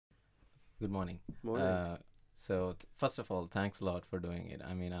Good morning. Morning. First of all, thanks a lot for doing it.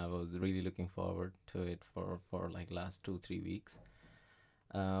 I mean, I was really looking forward to it for like last 2 3 weeks.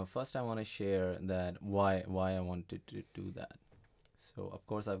 First, I want to share that why I wanted to do that. So, of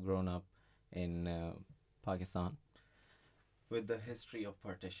course, I've grown up in Pakistan with the history of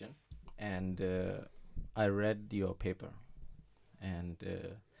partition, and I read your paper, and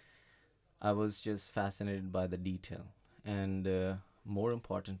I was just fascinated by the detail, and more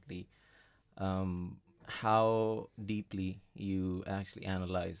importantly, um, how deeply you actually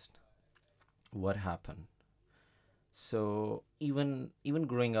analyzed what happened. So even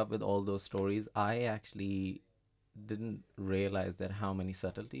growing up with all those stories, I actually didn't realize that how many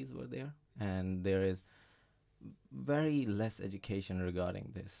subtleties were there, and there is very less education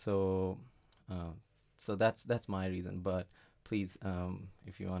regarding this. Uh, so that's my reason. But please,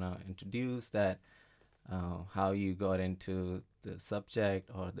 if you wanna introduce that, how you got into the subject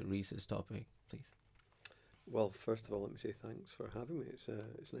or the research topic, please. Well, first of all, let me say thanks for having me.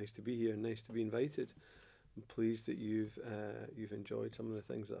 It's nice to be here and nice to be invited. I'm pleased that you've enjoyed some of the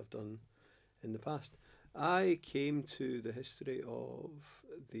things that I've done in the past. I came to the history of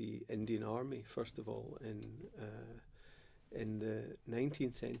the Indian Army first of all in the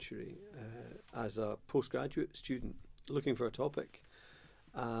 19th century as a postgraduate student looking for a topic,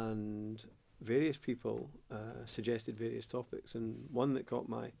 and various people suggested various topics, and one that caught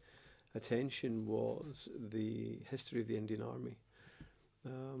my attention was the history of the Indian Army.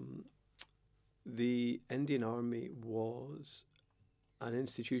 Um, the Indian Army was an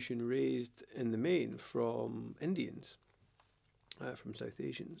institution raised in the main from Indians, from South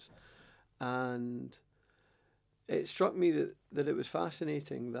Asians, and it struck me that it was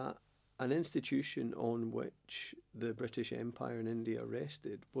fascinating that an institution on which the British Empire in India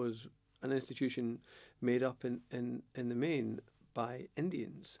rested was an institution made up in the main by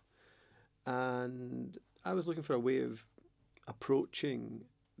Indians. And I was looking for a way of approaching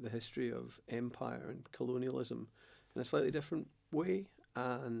the history of empire and colonialism in a slightly different way.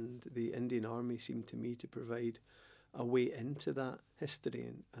 And the Indian Army seemed to me to provide a way into that history,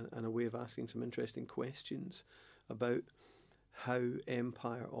 and a way of asking some interesting questions about how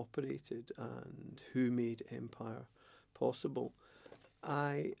empire operated and who made empire possible.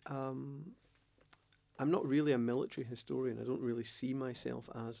 I I'm not really a military historian. I don't really see myself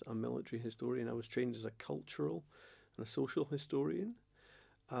as a military historian. I was trained as a cultural and a social historian.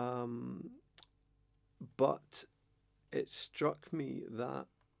 Um, but it struck me that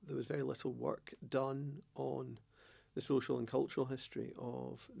there was very little work done on the social and cultural history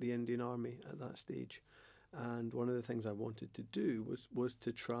of the Indian Army at that stage. And one of the things I wanted to do was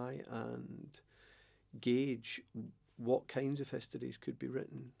to try and gauge what kinds of histories could be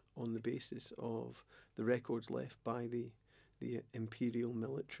written on the basis of the records left by the imperial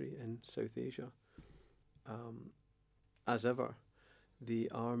military in South Asia. Um, as ever, the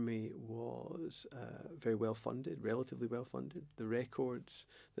army was very well funded, relatively well funded. The records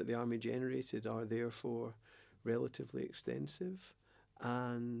that the army generated are therefore relatively extensive,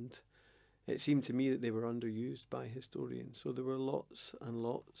 and it seemed to me that they were underused by historians. So there were lots and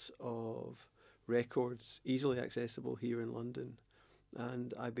lots of records easily accessible here in London,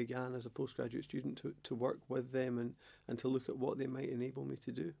 and I began as a postgraduate student to work with them, and to look at what they might enable me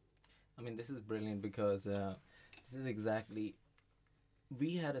to do. I mean, this is brilliant because this is exactly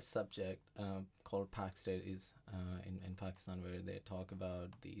we had a subject called Pak studies in Pakistan where they talk about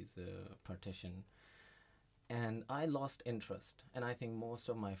these partition, and I lost interest, and I think most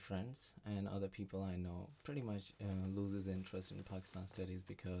of my friends and other people I know pretty much loses interest in Pakistan studies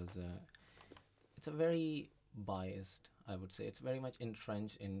because it's a very biased, I would say. It's very much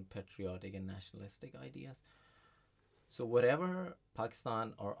entrenched in patriotic and nationalistic ideas. So whatever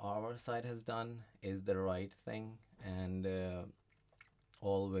Pakistan or our side has done is the right thing, and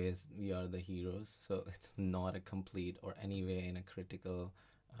always we are the heroes. So it's not a complete or anyway in a critical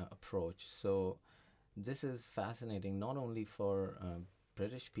approach. So this is fascinating not only for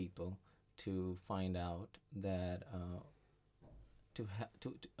British people to find out that to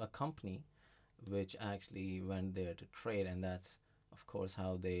a company which actually went there to trade, and that's of course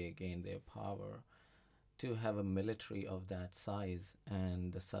how they gained their power, to have a military of that size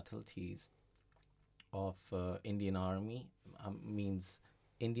and the subtleties of Indian army means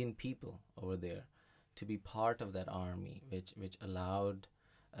Indian people over there to be part of that army, which allowed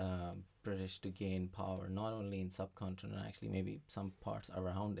British to gain power not only in subcontinent, actually maybe some parts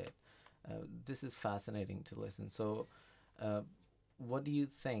around it. This is fascinating to listen. So, uh, what do you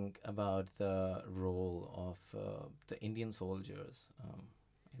think about the role of the Indian soldiers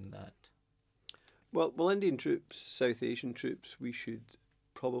in that? Well, Indian troops, South Asian troops, we should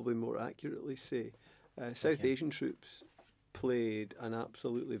probably more accurately say. South Okay. Asian troops played an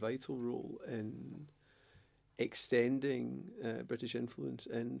absolutely vital role in extending British influence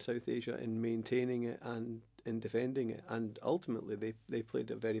in South Asia, in maintaining it and in defending it. And ultimately, they played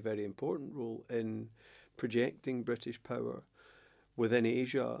a very, very important role in projecting British power within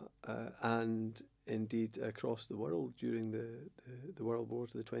Asia and indeed across the world during the world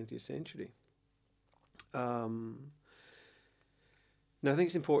wars of the 20th century. Now, I think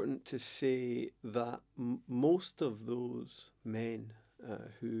it's important to say that most of those men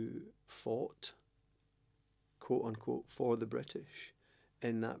who fought, quote unquote, for the British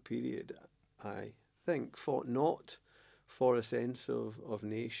in that period, I think, fought not for a sense of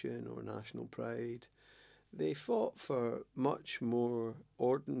nation or national pride. They fought for much more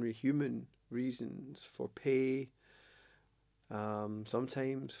ordinary human reasons, for pay,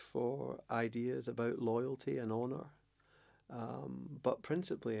 sometimes for ideas about loyalty and honour, but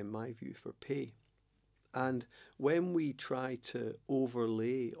principally, in my view, for pay. And when we try to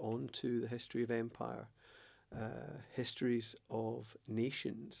overlay onto the history of empire histories of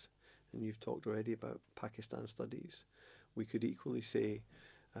nations, and you've talked already about Pakistan studies, we could equally say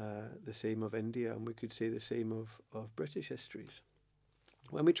the same of India, and we could say the same of British histories.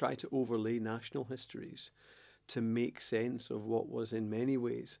 When we try to overlay national histories to make sense of what was in many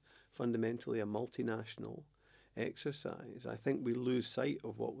ways fundamentally a multinational exercise, I think we lose sight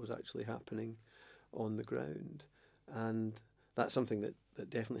of what was actually happening on the ground. And that's something that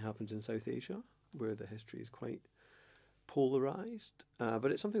definitely happens in South Asia, where the history is quite polarised.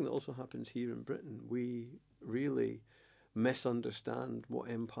 But it's something that also happens here in Britain. We really misunderstand what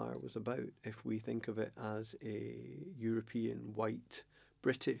empire was about if we think of it as a European white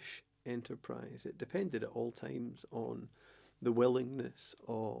British enterprise. It depended at all times on the willingness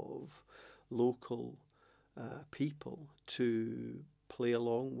of local people to play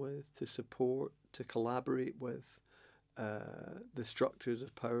along with, to support, to collaborate with the structures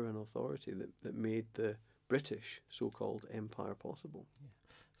of power and authority that made the British so-called empire possible. Yeah.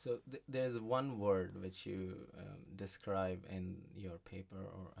 So there's one word which you describe in your paper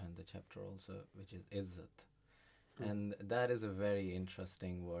or in the chapter also, which is izzat. And that is a very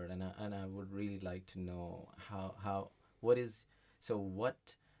interesting word, and I would really like to know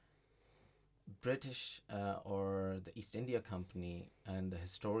what British or the East India Company and the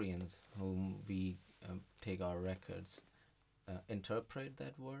historians whom we take our records interpret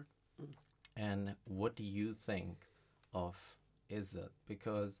that word, and what do you think of izzat?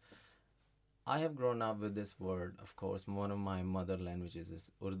 Because I have grown up with this word. Of course, one of my mother languages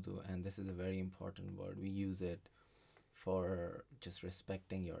is Urdu, and this is a very important word. We use it for just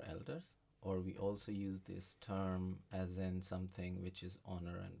respecting your elders, or we also use this term as in something which is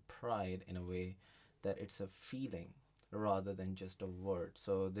honor and pride, in a way that it's a feeling rather than just a word.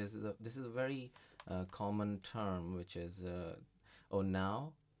 So this is a very common term, which is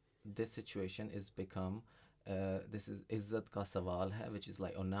now this situation is become this is izzat ka sawal hai, which is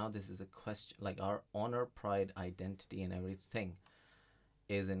like, now this is a question, like our honor, pride, identity and everything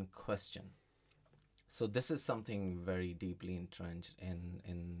is in question. So this is something very deeply entrenched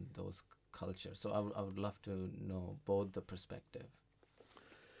in those cultures. So I would love to know both the perspective.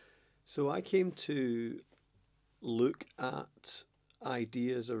 So I came to look at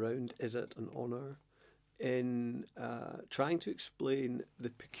ideas around izzat and honour in trying to explain the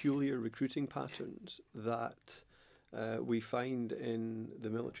peculiar recruiting patterns that we find in the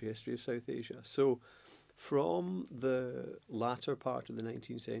military history of South Asia. So from the latter part of the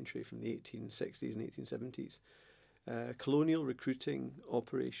 19th century, from the 1860s and 1870s, colonial recruiting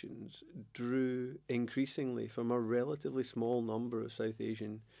operations drew increasingly from a relatively small number of South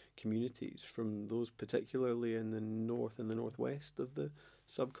Asian communities, from those particularly in the north and the northwest of the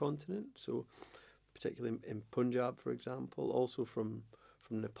subcontinent, so particularly in Punjab, for example, also from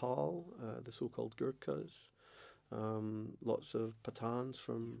Nepal, the so-called Gurkhas, lots of Pathans,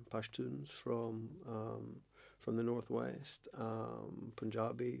 from Pashtuns from the northwest,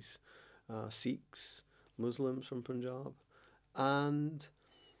 Punjabis, Sikhs, Muslims from Punjab. And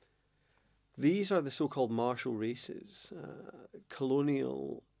these are the so-called martial races.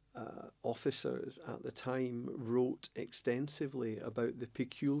 Colonial officers at the time wrote extensively about the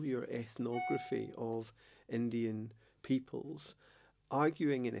peculiar ethnography of Indian peoples,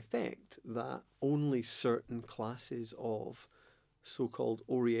 arguing in effect that only certain classes of so-called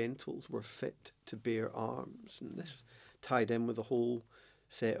Orientals were fit to bear arms. And this tied in with a whole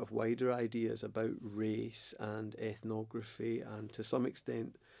set of wider ideas about race and ethnography, and to some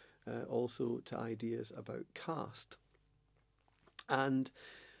extent also to ideas about caste. And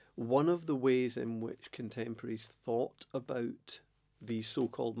one of the ways in which contemporaries thought about these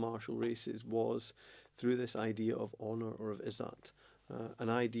so-called martial races was through this idea of honor or of izzat, an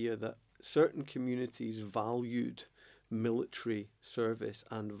idea that certain communities valued military service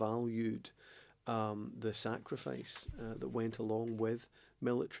and valued the sacrifice that went along with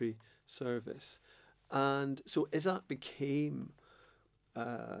military service. And so izzat became,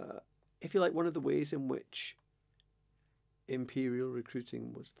 if you like, one of the ways in which imperial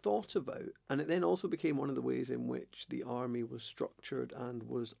recruiting was thought about, and it then also became one of the ways in which the army was structured and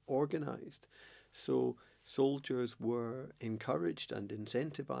was organised. So soldiers were encouraged and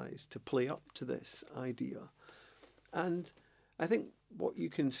incentivized to play up to this idea. And I think what you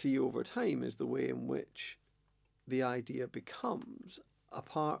can see over time is the way in which the idea becomes a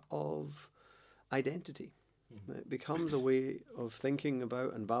part of identity. It becomes a way of thinking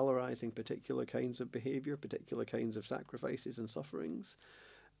about and valorizing particular kinds of behavior, particular kinds of sacrifices and sufferings.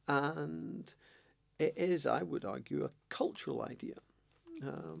 And it is, I would argue, a cultural idea.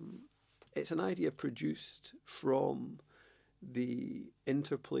 It's an idea produced from the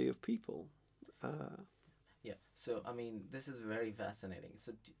interplay of people. Yeah, so I mean, this is very fascinating.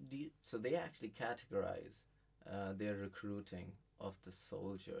 So so they actually categorize their recruiting of the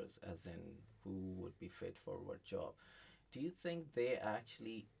soldiers as in who would be fit for what job. Do you think they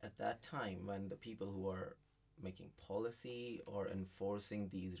actually, at that time, when the people who are making policy or enforcing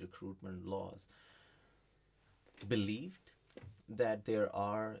these recruitment laws believed that there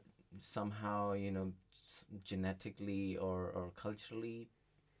are somehow, genetically or culturally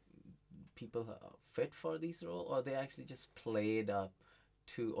people fit for these roles, or they actually just played up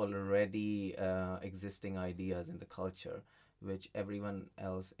to already existing ideas in the culture, which everyone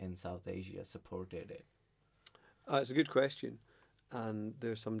else in South Asia supported it? It's a good question, and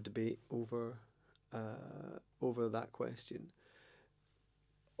there's some debate over that question.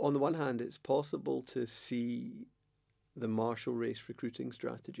 On the one hand, it's possible to see the martial race recruiting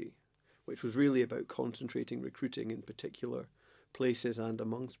strategy, which was really about concentrating recruiting in particular places and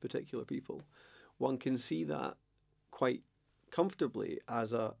amongst particular people. One can see that quite comfortably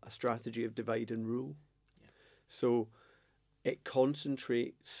as a strategy of divide and rule. Yeah. So it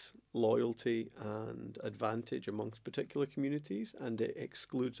concentrates loyalty and advantage amongst particular communities, and it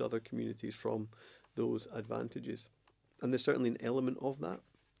excludes other communities from those advantages. And there's certainly an element of that.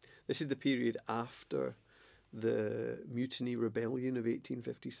 This is the period after the Mutiny Rebellion of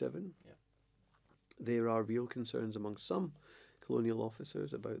 1857. Yeah. There are real concerns amongst some colonial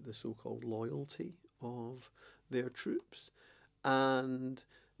officers about the so-called loyalty of their troops. And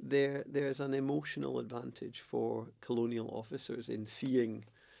there's an emotional advantage for colonial officers in seeing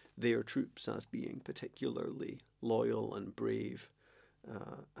their troops as being particularly loyal and brave.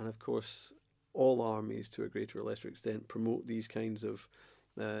 And of course, all armies, to a greater or lesser extent, promote these kinds of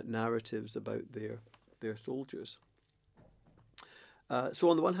narratives about their soldiers. So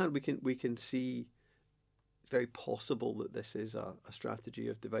on the one hand, we can see it's very possible that this is a strategy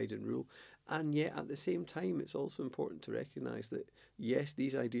of divide and rule. And yet, at the same time, it's also important to recognise that, yes,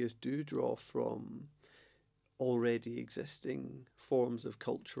 these ideas do draw from already existing forms of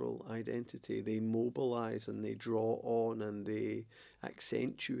cultural identity. They mobilise and they draw on and they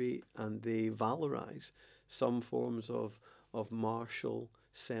accentuate and they valorise some forms of martial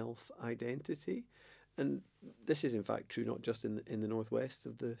self-identity. And this is, in fact, true not just in the northwest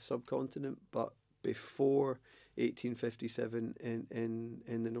of the subcontinent, but before 1857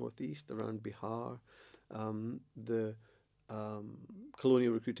 in the northeast, around Bihar. The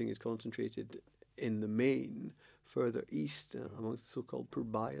colonial recruiting is concentrated in the main further east amongst the so-called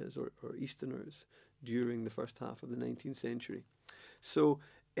Purbayas or Easterners during the first half of the 19th century. So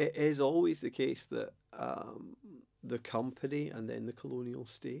it is always the case that the company and then the colonial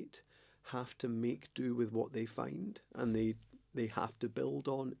state have to make do with what they find, and they have to build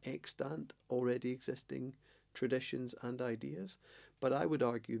on extant, already existing traditions and ideas. But I would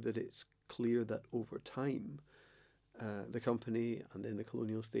argue that it's clear that over time, the company and then the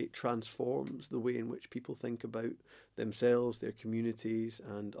colonial state transforms the way in which people think about themselves, their communities,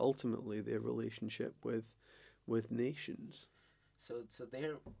 and ultimately their relationship with nations. So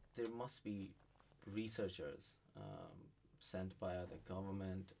there must be researchers sent by the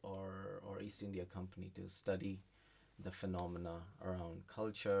government or East India Company to study the phenomena around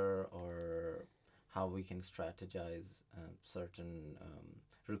culture or how we can strategize certain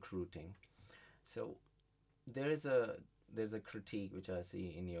recruiting. So there's a critique which I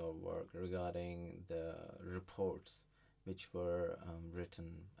see in your work regarding the reports which were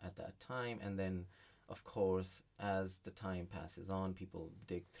written at that time, and then of course as the time passes on, people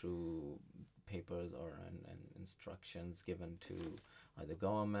dig through papers or and instructions given to either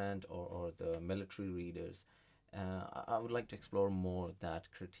government or the military readers, I would like to explore more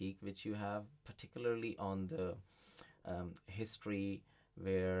that critique which you have, particularly on the history,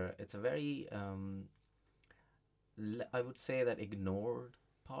 where it's a very, I would say, that ignored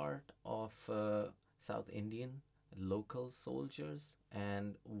part of South Indian local soldiers.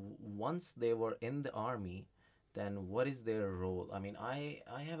 And once they were in the army, then what is their role? I mean, I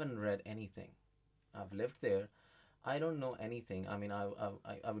haven't read anything. I've lived there. I don't know anything. I mean,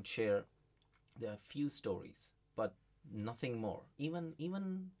 I would share, there are few stories, but nothing more. Even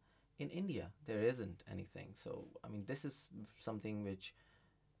in India, there isn't anything. So I mean, this is something which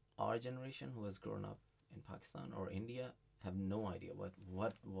our generation who has grown up in Pakistan or India have no idea.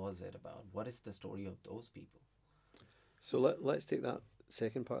 What was it about? What is the story of those people? So let's take that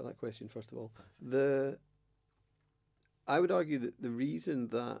second part of that question first of all. I would argue that the reason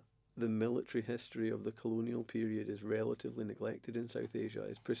that the military history of the colonial period is relatively neglected in South Asia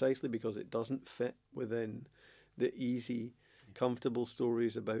is precisely because it doesn't fit within the easy, comfortable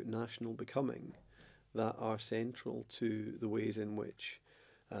stories about national becoming that are central to the ways in which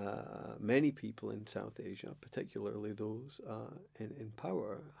many people in South Asia, particularly those in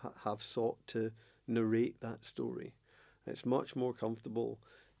power, have sought to narrate that story. It's much more comfortable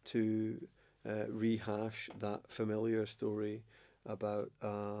to rehash that familiar story about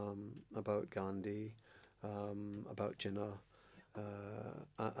Gandhi, about Jinnah,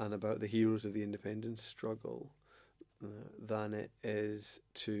 and about the heroes of the independence struggle, than it is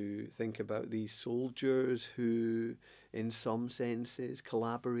to think about these soldiers who, in some senses,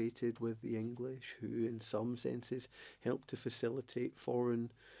 collaborated with the English, who, in some senses, helped to facilitate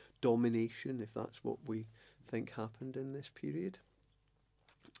foreign domination, if that's what we think happened in this period.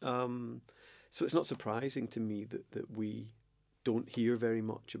 So it's not surprising to me that we don't hear very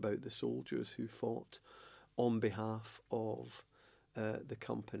much about the soldiers who fought on behalf of the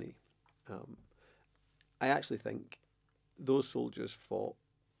company. I actually think those soldiers fought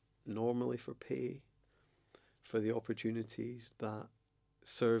normally for pay, for the opportunities that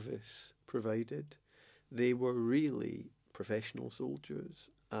service provided. They were really professional soldiers,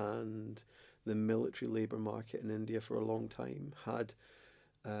 and the military labour market in India for a long time had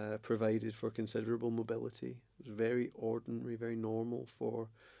provided for considerable mobility. It was very ordinary, very normal for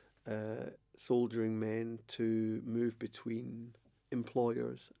soldiering men to move between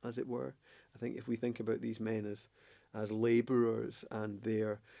employers, as it were. I think if we think about these men as labourers and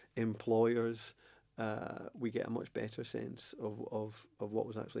their employers, we get a much better sense of what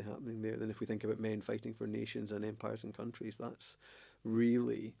was actually happening there than if we think about men fighting for nations and empires and countries. That's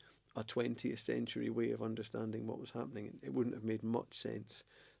really a 20th century way of understanding what was happening. It wouldn't have made much sense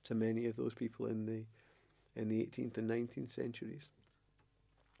to many of those people in the 18th and 19th centuries.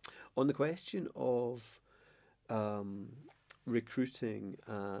 On the question of recruiting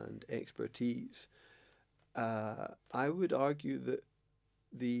and expertise, I would argue that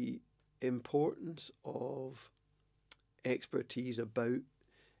the importance of expertise about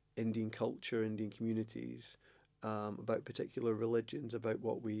Indian culture, Indian communities, about particular religions, about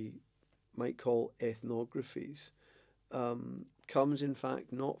what we might call ethnographies, comes in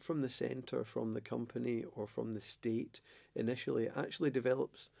fact not from the centre, from the company or from the state initially. It actually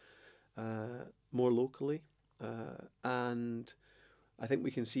develops more locally, and I think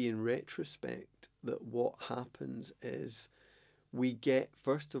we can see in retrospect that what happens is we get,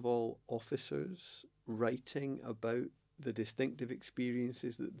 first of all, officers writing about the distinctive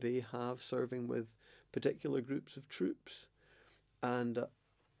experiences that they have serving with particular groups of troops, and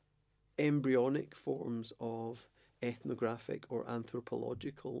embryonic forms of ethnographic or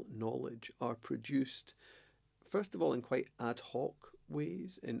anthropological knowledge are produced, first of all, in quite ad hoc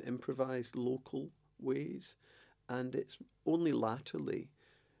ways, in improvised local ways, and it's only latterly,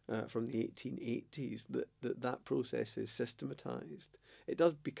 from the 1880s, that process is systematised. It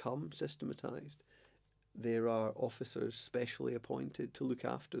does become systematised. There are officers specially appointed to look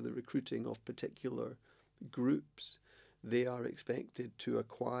after the recruiting of particular groups. They are expected to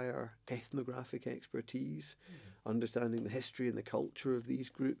acquire ethnographic expertise, understanding the history and the culture of these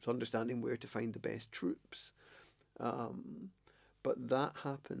groups, understanding where to find the best troops. But that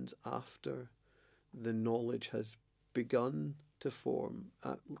happens after the knowledge has begun to form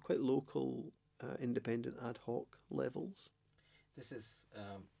at quite local, independent, ad hoc levels. This is,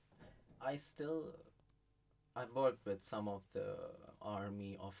 I've worked with some of the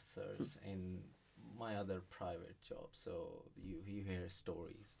army officers in my other private job, so you hear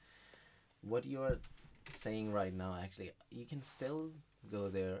stories. What you are saying right now, actually, you can still go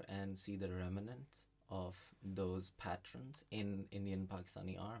there and see the remnants of those patterns in Indian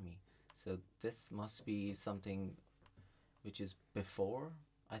Pakistani army. So this must be something which is before,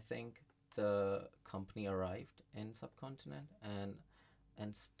 I think, the company arrived in subcontinent,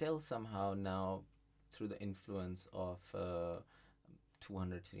 and still somehow now, through the influence of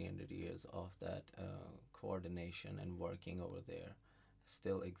 200 300 years of that coordination and working over there,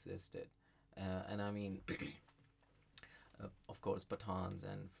 still existed. And I mean, of course, Pathans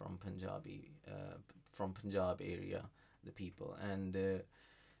and from Punjab area, the people. And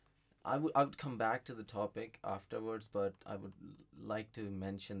I would come back to the topic afterwards, but I would like to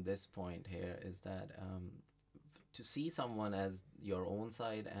mention this point here is that to see someone as your own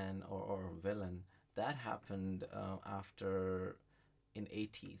side and or villain, that happened after in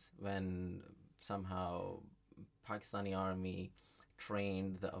 80s, when somehow Pakistani army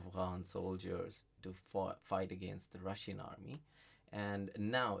trained the Afghan soldiers to fight against the Russian army, and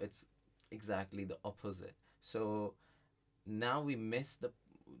now it's exactly the opposite. So now we miss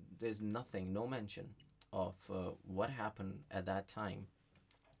there's nothing, no mention of what happened at that time,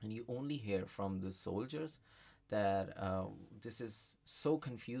 and you only hear from the soldiers that this is so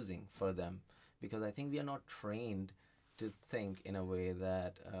confusing for them, because I think we are not trained to think in a way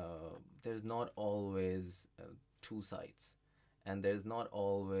that there's not always two sides, and there's not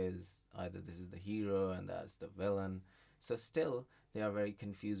always either this is the hero and that's the villain. So still they are very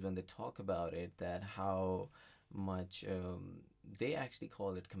confused when they talk about it, that how much they actually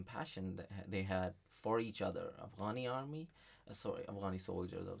call it compassion that they had for each other, Afghani army, Afghani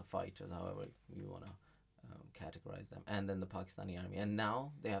soldiers or the fighters, however you want to categorize them, and then the Pakistani army, and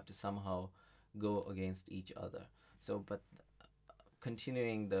now they have to somehow go against each other. So, but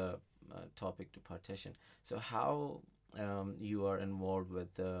continuing the topic to partition, so how you are involved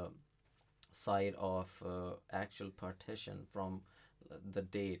with the side of actual partition from the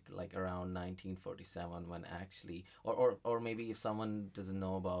date, like around 1947, when actually, or maybe if someone doesn't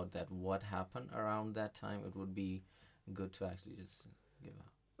know about that, what happened around that time, it would be good to actually just give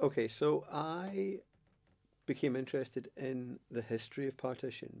a. Okay, so I became interested in the history of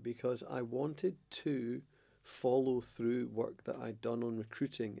partition because I wanted to follow through work that I'd done on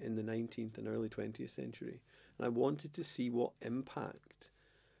recruiting in the 19th and early 20th century. And I wanted to see what impact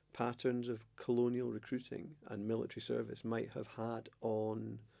patterns of colonial recruiting and military service might have had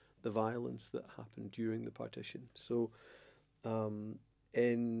on the violence that happened during the partition. So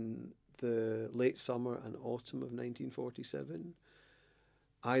in the late summer and autumn of 1947,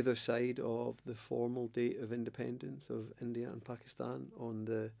 either side of the formal date of independence of India and Pakistan on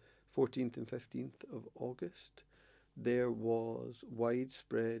the 14th and 15th of August, there was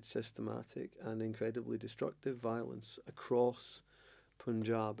widespread, systematic and incredibly destructive violence across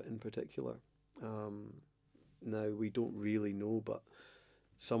Punjab in particular. Now, we don't really know, but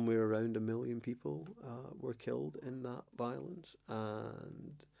somewhere around 1 million people were killed in that violence,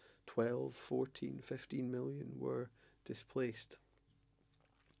 and 12, 14, 15 million were displaced.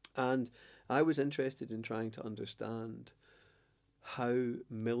 And I was interested in trying to understand how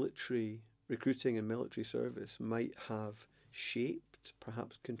military recruiting and military service might have shaped,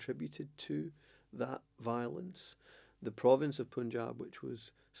 perhaps contributed to that violence. The province of Punjab, which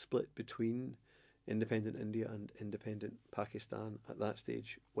was split between independent India and independent Pakistan, at that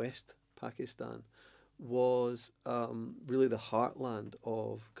stage West Pakistan, was really the heartland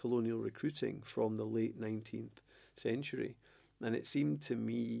of colonial recruiting from the late 19th century. And it seemed to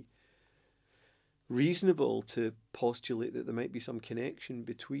me reasonable to postulate that there might be some connection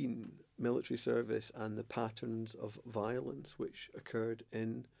between military service and the patterns of violence which occurred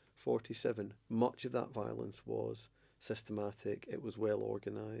in 47. Much of that violence was systematic, it was well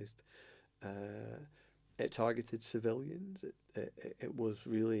organised, it targeted civilians, it was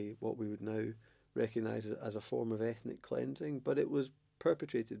really what we would now recognise as a form of ethnic cleansing, but it was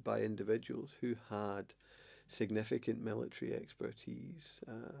perpetrated by individuals who had significant military expertise.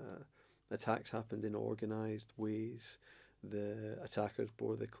 Attacks happened in organised ways. The attackers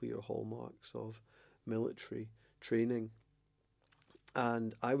bore the clear hallmarks of military training.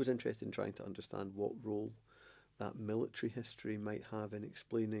 And I was interested in trying to understand what role that military history might have in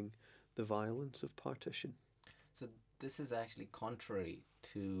explaining the violence of partition. So this is actually contrary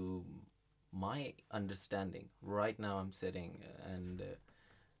to my understanding. Right now I'm sitting and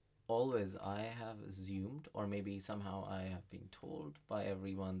always I have assumed, or maybe somehow I have been told by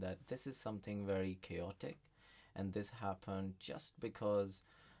everyone, that this is something very chaotic, and this happened just because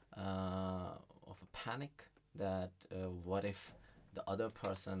of a panic that what if the other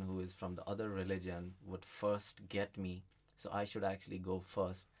person who is from the other religion would first get me, so I should actually go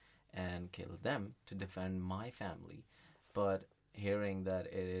first and kill them to defend my family. But hearing that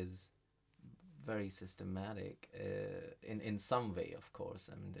it is very systematic in some way, of course,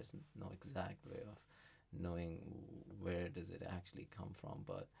 I mean there's no exact way of knowing where does it actually come from,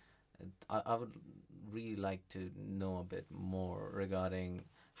 but I would really like to know a bit more regarding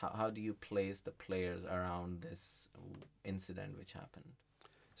how do you place the players around this incident which happened?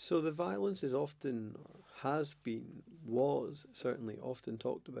 So the violence is often, has been, was certainly often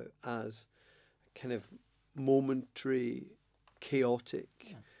talked about as kind of momentary, chaotic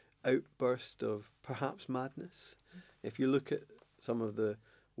Yeah. outburst of perhaps madness. If you look at some of the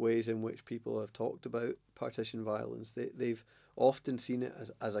ways in which people have talked about partition violence, they've often seen it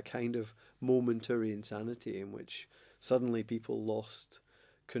as a kind of momentary insanity in which suddenly people lost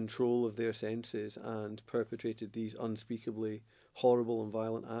control of their senses and perpetrated these unspeakably horrible and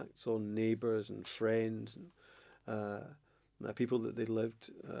violent acts on neighbours and friends and people that they'd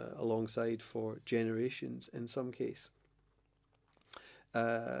lived alongside for generations in some case.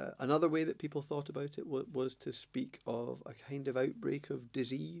 Another way that people thought about it was to speak of a kind of outbreak of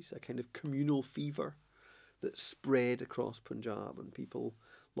disease, a kind of communal fever that spread across Punjab and people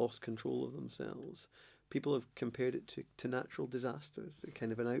lost control of themselves. People have compared it to natural disasters, a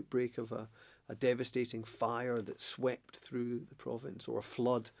kind of an outbreak of a devastating fire that swept through the province, or a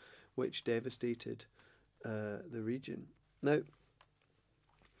flood which devastated the region. Now,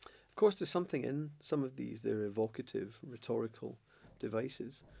 of course, there's something in some of these. They're evocative, rhetorical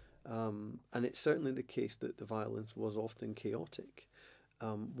devices. And it's certainly the case that the violence was often chaotic.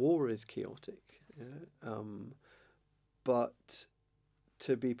 War is chaotic. Yeah? But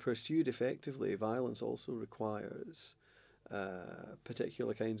to be pursued effectively, violence also requires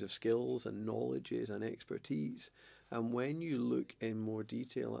particular kinds of skills and knowledges and expertise. And when you look in more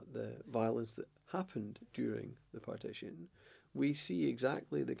detail at the violence that happened during the partition, we see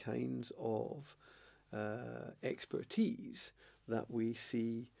exactly the kinds of expertise that we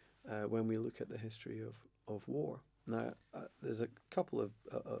see when we look at the history of war. Now, there's a couple of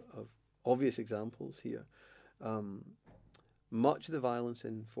obvious examples here. Much of the violence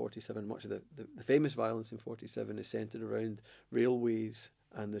in 47, much of the famous violence in 47 is centred around railways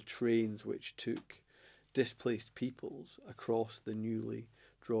and the trains which took displaced peoples across the newly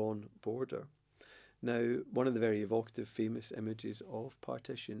drawn border. Now, one of the very evocative, famous images of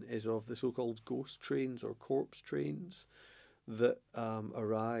partition is of the so-called ghost trains or corpse trains that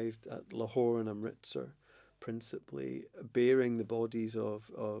arrived at Lahore and Amritsar, principally bearing the bodies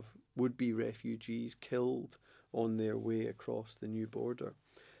of would-be refugees killed on their way across the new border.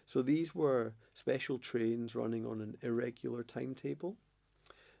 So these were special trains running on an irregular timetable.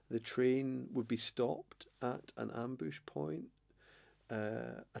 The train would be stopped at an ambush point.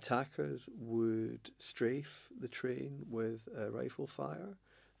 Attackers would strafe the train with rifle fire.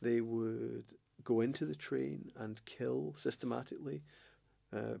 They would go into the train and kill systematically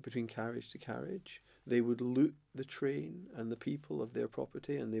between carriage to carriage. They would loot the train and the people of their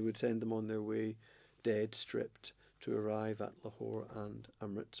property, and they would send them on their way dead, stripped, to arrive at Lahore and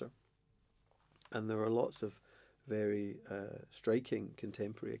Amritsar. And there are lots of very striking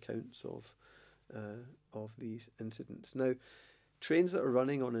contemporary accounts of these incidents. Now, trains that are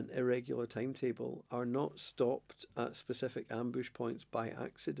running on an irregular timetable are not stopped at specific ambush points by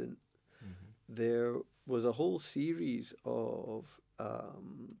accident. Mm-hmm. There was a whole series of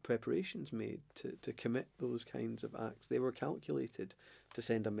preparations made to commit those kinds of acts. They were calculated to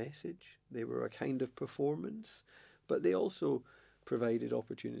send a message. They were a kind of performance, but they also provided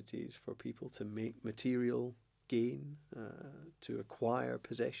opportunities for people to make material gain, to acquire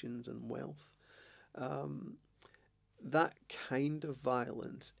possessions and wealth. That kind of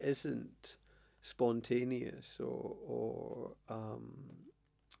violence isn't spontaneous or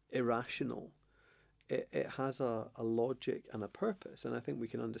irrational. It has a logic and a purpose, and I think we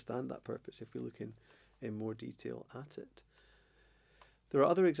can understand that purpose if we look in more detail at it. There are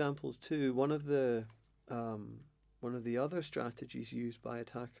other examples too. One of the other strategies used by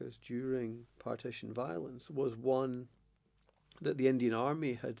attackers during partition violence was one that the Indian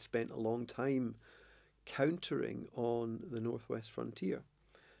Army had spent a long time countering on the northwest frontier.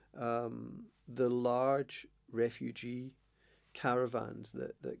 The large refugee caravans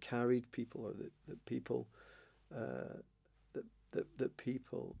that carried people, or that people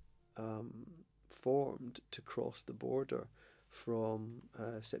formed to cross the border from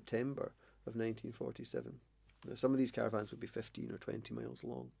September of 1947. Now, some of these caravans would be 15 or 20 miles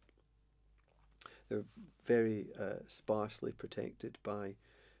long. They're very sparsely protected by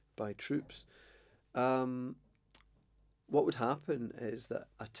troops. What would happen is that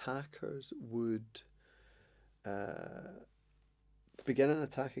attackers would begin an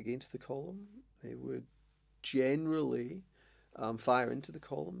attack against the column. They would generally fire into the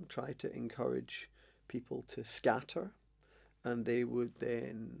column, try to encourage people to scatter, and they would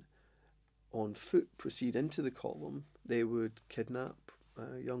then on foot proceed into the column. They would kidnap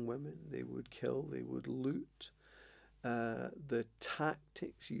young women. They would kill. They would loot. The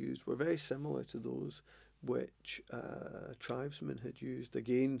tactics used were very similar to those which tribesmen had used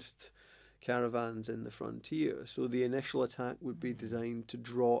against caravans in the frontier. So the initial attack would be designed to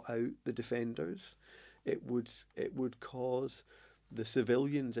draw out the defenders. It would cause the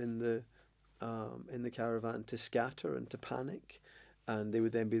civilians in the caravan to scatter and to panic, and they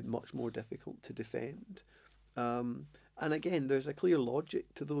would then be much more difficult to defend. And again, there's a clear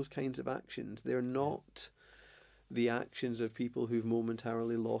logic to those kinds of actions. They're not the actions of people who've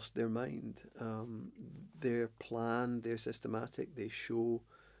momentarily lost their mind. They're planned, they're systematic, they show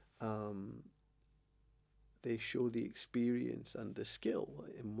the experience and the skill,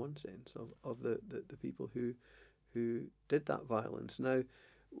 in one sense, of the people who did that violence. Now,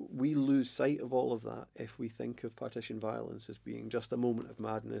 we lose sight of all of that if we think of partition violence as being just a moment of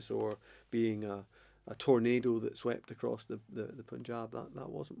madness or being a tornado that swept across the Punjab. That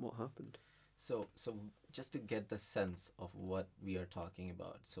wasn't what happened. So just to get the sense of what we are talking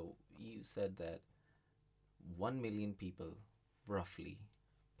about, so you said that 1 million people, roughly,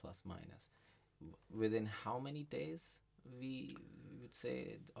 plus minus, within how many days we would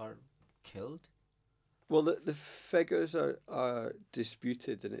say are killed? Well, the figures are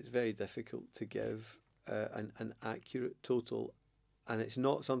disputed, and it's very difficult to give an accurate total, and it's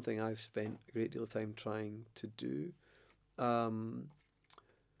not something I've spent a great deal of time trying to do.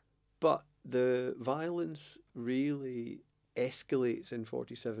 But the violence really escalates in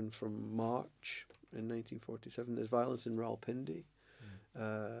 47 from March in 1947. There's violence in Rawalpindi,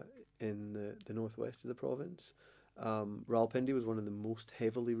 in the northwest of the province. Rawalpindi was one of the most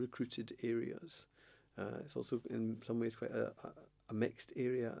heavily recruited areas. It's also in some ways quite a mixed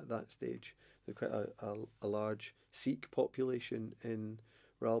area at that stage. There's quite a large Sikh population in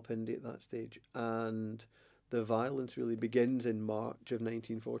Rawalpindi at that stage, and the violence really begins in March of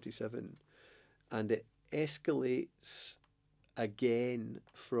 1947, and it escalates again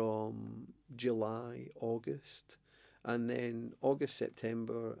from July, August, and then August,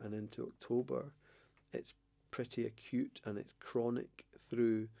 September, and into October. It's pretty acute and it's chronic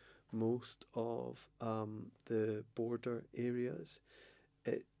through most of the border areas.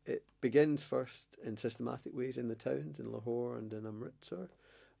 It begins first in systematic ways in the towns, in Lahore and in Amritsar,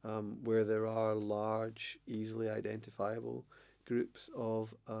 where there are large, easily identifiable groups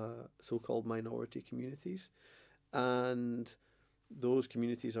of so-called minority communities. And those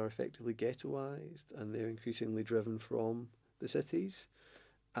communities are effectively ghettoised, and they're increasingly driven from the cities.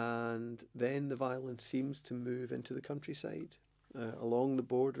 And then the violence seems to move into the countryside, along the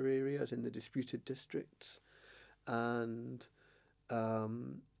border areas in the disputed districts. And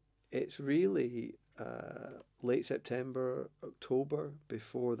it's really late September, October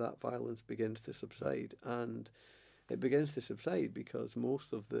before that violence begins to subside. And it begins to subside because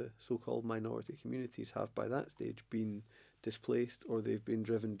most of the so-called minority communities have by that stage been displaced, or they've been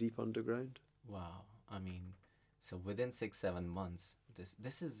driven deep underground. Wow. I mean, so within 6-7 months,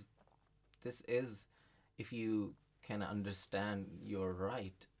 this is, if you can understand your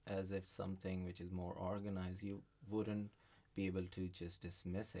right as if something which is more organized, you wouldn't be able to just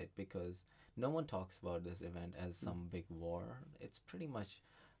dismiss it, because no one talks about this event as some big war. It's pretty much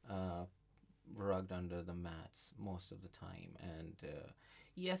rugged under the mats most of the time, and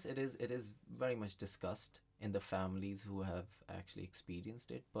yes, it is very much discussed in the families who have actually experienced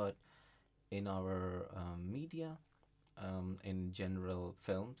it, but in our media, in general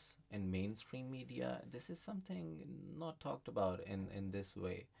films, in mainstream media, this is something not talked about in this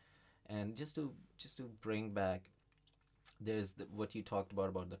way. And just to bring back, there's what you talked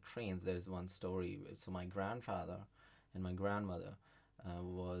about the trains. There's one story. So my grandfather and my grandmother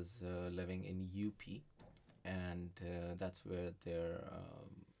was living in UP, and that's where their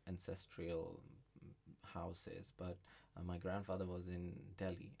ancestral house is. But my grandfather was in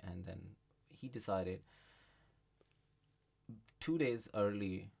Delhi, and then he decided 2 days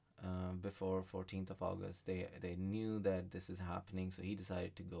early, before 14th of August, they knew that this is happening, so he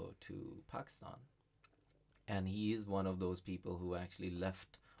decided to go to Pakistan. And he is one of those people who actually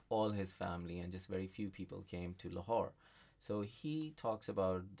left all his family, and just very few people came to Lahore. So he talks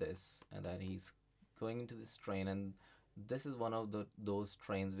about this, and that he's going into this train, and this is one of those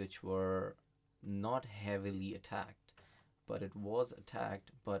trains which were not heavily attacked, but it was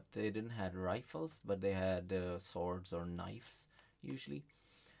attacked, but they didn't have rifles, but they had swords or knives usually.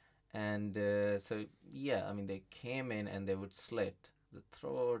 And so yeah, I mean, they came in and they would slit the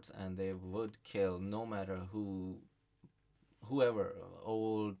throats, and they would kill no matter whoever,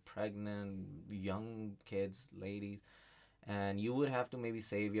 old, pregnant, young kids, ladies. And you would have to maybe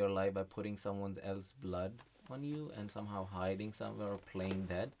save your life by putting someone else's blood on you and somehow hiding somewhere or playing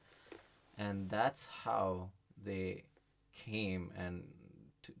dead. And that's how they came and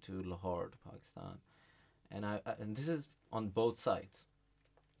to Lahore, to Pakistan. And this is on both sides.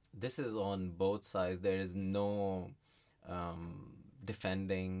 This is on both sides. There is no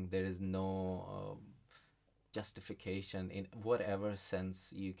defending. There is no justification in whatever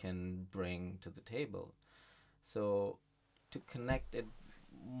sense you can bring to the table. So to connect it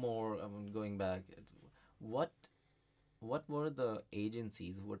more, going back, what what were the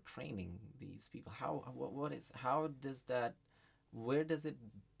agencies who were training these people? How does that, where does it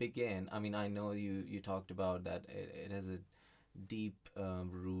begin? I mean, I know you talked about that it has a deep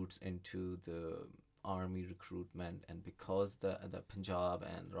roots into the army recruitment, and because the Punjab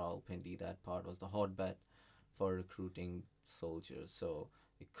and Rawalpindi, that part was the hotbed for recruiting soldiers, so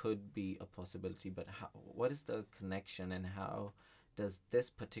it could be a possibility. But what is the connection, and how does this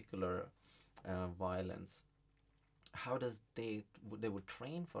particular violence, how does they would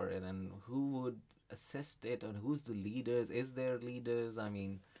train for it, and who would assist it, and who's the leaders? Is there leaders? I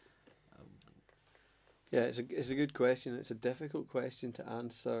mean, Yeah, it's a good question. It's a difficult question to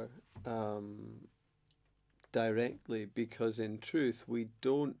answer directly, because in truth we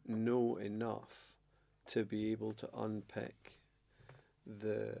don't know enough to be able to unpick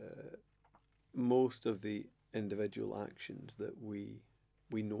the most of the individual actions that we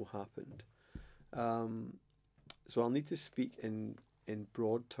know happened. So I'll need to speak in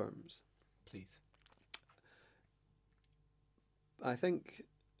broad terms. please. I think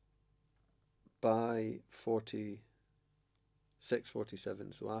by 46,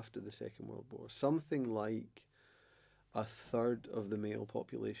 47, so after the Second World War, something like a third of the male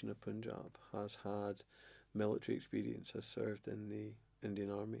population of Punjab has had military experience, has served in the Indian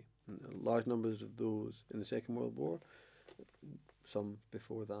Army. And large numbers of those in the Second World War, some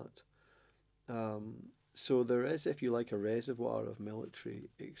before that. So there is, if you like, a reservoir of military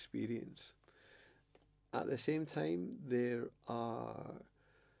experience. At the same time, there are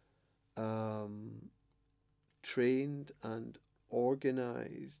trained and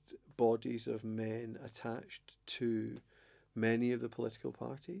organised bodies of men attached to many of the political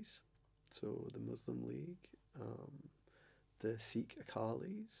parties. So the Muslim League, the Sikh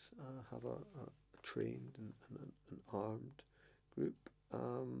Akalis have a trained and an armed group.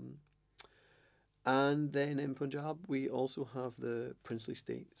 And then in Punjab, we also have the princely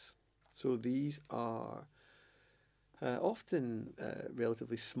states. So these are often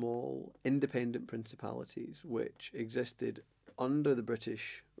relatively small, independent principalities which existed under the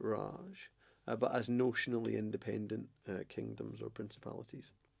British Raj, but as notionally independent kingdoms or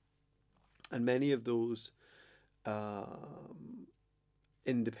principalities. And many of those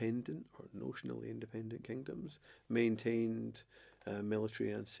independent or notionally independent kingdoms maintained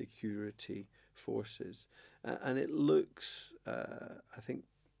military and security forces. And it looks, I think,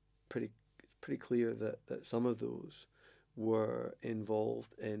 it's pretty clear that some of those were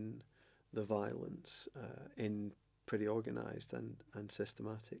involved in the violence in pretty organised and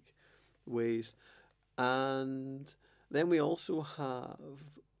systematic ways. And then we also have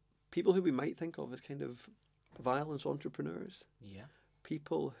people who we might think of as kind of violence entrepreneurs. Yeah.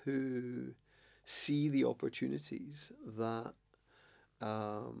 People who see the opportunities that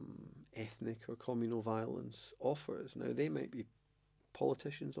ethnic or communal violence offers. Now, they might be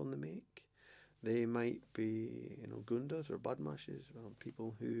politicians on the make. They might be, gundas or badmashes,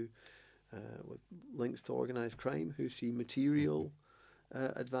 people who, with links to organised crime, who see material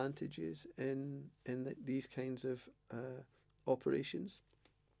advantages in these kinds of operations.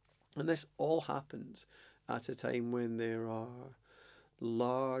 And this all happens at a time when there are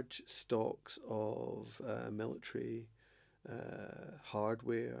large stocks of military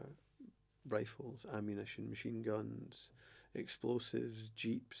hardware, rifles, ammunition, machine guns, explosives,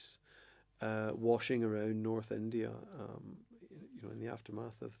 jeeps, washing around North India, in the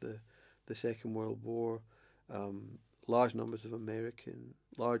aftermath of the Second World War. Large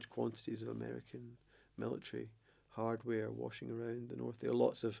quantities of American military hardware washing around the north. There are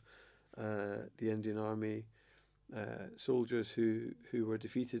lots of the Indian Army soldiers who were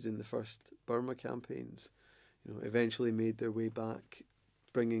defeated in the first Burma campaigns, eventually made their way back,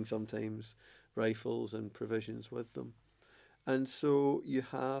 bringing sometimes rifles and provisions with them. And so you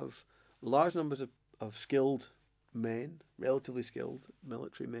have large numbers of skilled men, relatively skilled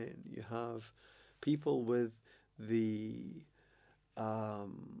military men. You have people with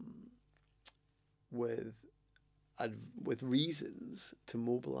with reasons to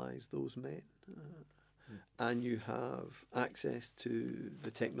mobilise those men. And you have access to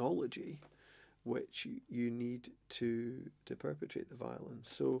the technology which you need to perpetrate the violence.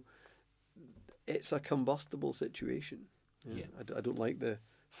 So it's a combustible situation. Yeah. I don't like the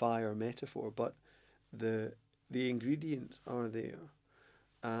fire metaphor, but the ingredients are there,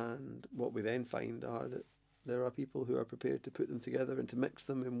 and what we then find are that there are people who are prepared to put them together and to mix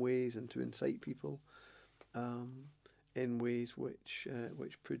them in ways and to incite people in ways which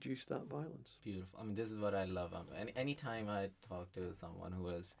produce that violence. Beautiful. I mean, this is what I love. Anytime I talk to someone who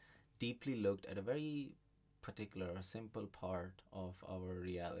has deeply looked at a very particular, simple part of our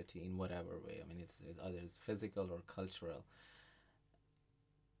reality in whatever way, I mean, it's either it's physical or cultural,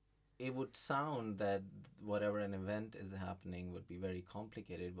 it would sound that whatever an event is happening would be very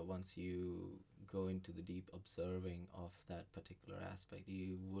complicated, but once you go into the deep observing of that particular aspect,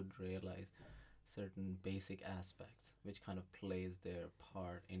 you would realize certain basic aspects which kind of plays their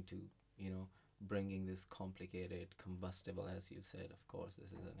part into, bringing this complicated combustible, as you said, of course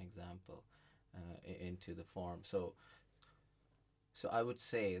this is an example, into the form. So I would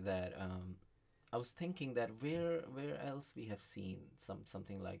say that I was thinking that where else we have seen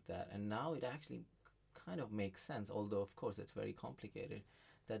something like that, and now it actually kind of makes sense, although of course it's very complicated,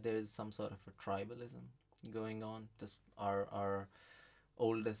 that there is some sort of a tribalism going on. Just our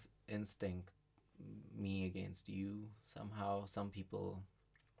oldest instinct, me against you, somehow some people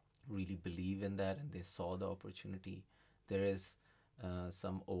really believe in that and they saw the opportunity. There is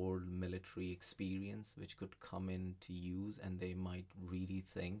some old military experience which could come into use, and they might really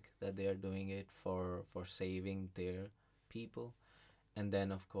think that they are doing it for saving their people. And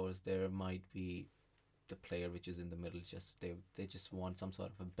then of course there might be the player which is in the middle, just they just want some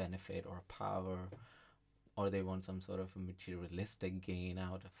sort of a benefit or a power, or they want some sort of a materialistic gain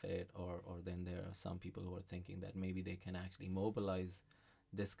out of it, or then there are some people who are thinking that maybe they can actually mobilize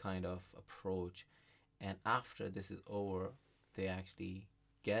this kind of approach, and after this is over they actually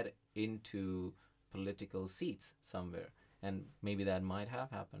get into political seats somewhere. And maybe that might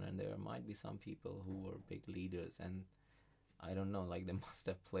have happened, and there might be some people who were big leaders, and I don't know, like they must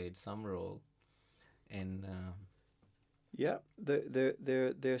have played some role in Yeah,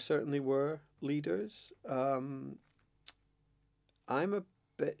 there certainly were leaders. I'm a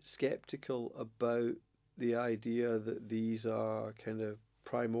bit skeptical about the idea that these are kind of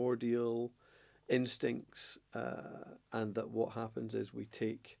primordial instincts, and that what happens is we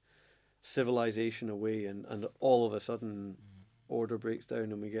take civilization away, and all of a sudden order breaks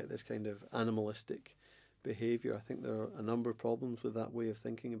down and we get this kind of animalistic behavior. I think there are a number of problems with that way of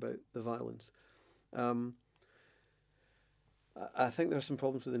thinking about the violence. I think there are some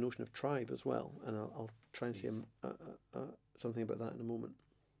problems with the notion of tribe as well, and I'll try and say something about that in a moment.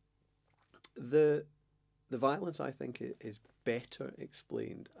 The violence, I think, is better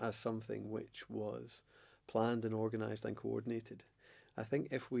explained as something which was planned and organised and coordinated. I think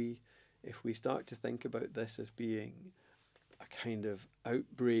if we start to think about this as being a kind of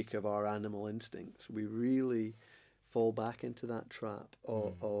outbreak of our animal instincts, we really fall back into that trap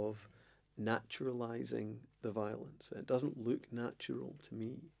of naturalising the violence. It doesn't look natural to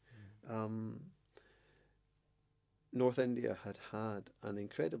me. North India had an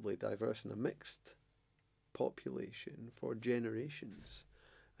incredibly diverse and a mixed population for generations,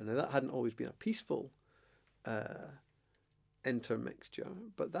 and now that hadn't always been a peaceful intermixture,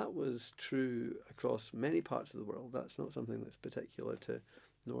 but that was true across many parts of the world. That's not something that's particular to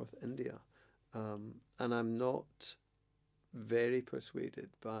North India, and I'm not very persuaded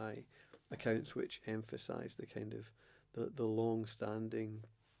by accounts which emphasise the kind of the long-standing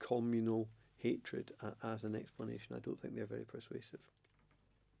communal hatred as an explanation. I don't think they're very persuasive.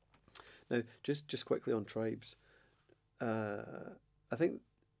 Now, just quickly on tribes, I think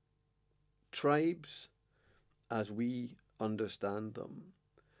tribes, as we understand them,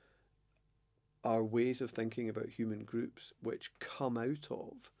 are ways of thinking about human groups which come out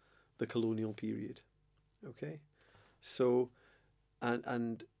of the colonial period. Okay, so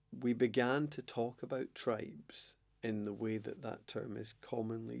and we began to talk about tribes in the way that term is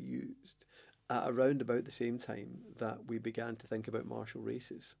commonly used at around about the same time that we began to think about martial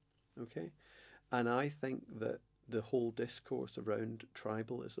races. Okay, and I think that the whole discourse around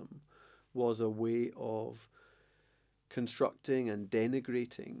tribalism was a way of constructing and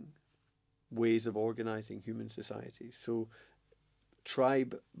denigrating ways of organising human societies. So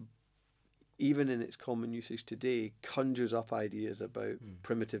tribe, even in its common usage today, conjures up ideas about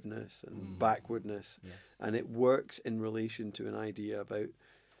primitiveness and backwardness, yes. and it works in relation to an idea about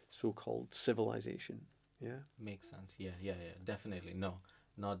so-called civilization. Yeah, makes sense. Yeah, definitely. No,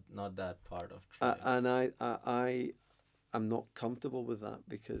 not that part of tribe. And I am not comfortable with that,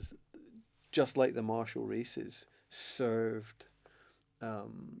 because just like the martial races served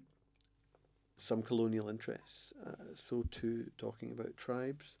some colonial interests, so too talking about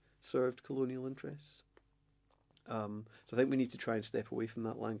tribes served colonial interests. So I think we need to try and step away from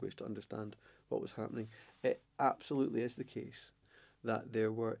that language to understand what was happening. It absolutely is the case that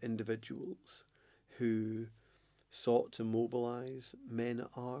there were individuals who sought to mobilise men at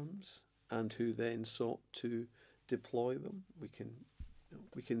arms and who then sought to deploy them.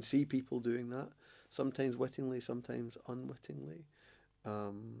 We can see people doing that, sometimes wittingly, sometimes unwittingly.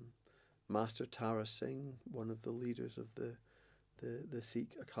 Master Tara Singh, one of the leaders of the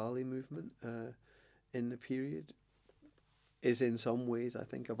Sikh Akali movement in the period, is in some ways, I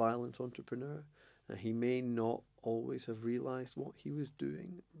think, a violent entrepreneur. He may not always have realised what he was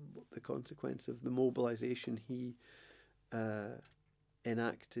doing, what the consequence of the mobilisation he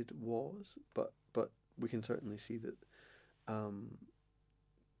enacted was, but we can certainly see that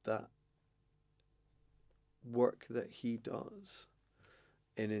that work that he does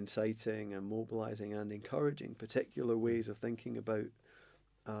in inciting and mobilising and encouraging particular ways of thinking about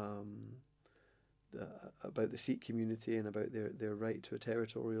the Sikh community and about their right to a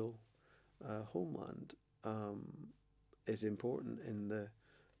territorial homeland is important in the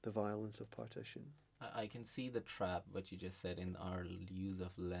violence of partition. I can see the trap, what you just said, in our use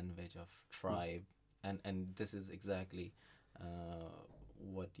of language of tribe, and this is exactly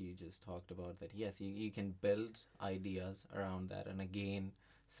what you just talked about, that yes, you can build ideas around that and again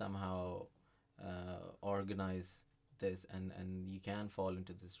somehow organize this, and you can fall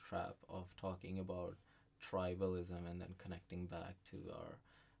into this trap of talking about tribalism and then connecting back to our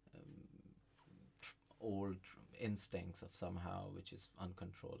old instincts of somehow which is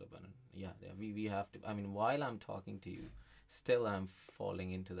uncontrollable. And we have to, I mean, while I'm talking to you, still I'm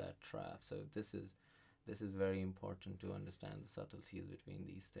falling into that trap. So this is very important to understand the subtleties between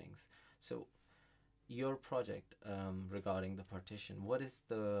these things. So your project regarding the partition, what is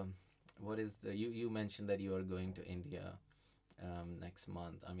the you mentioned that you are going to India next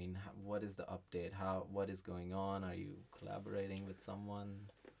month. I mean, what is the update? What is going on? Are you collaborating with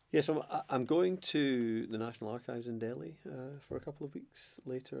someone? Yes, I'm going to the National Archives in Delhi for a couple of weeks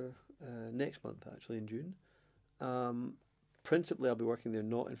later, next month actually, in June. Principally, I'll be working there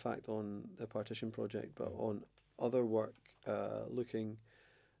not in fact on the partition project, but on other work looking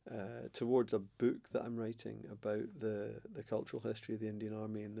towards a book that I'm writing about the cultural history of the Indian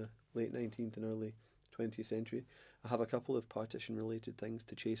Army in the late 19th and early 20th century. I have a couple of partition-related things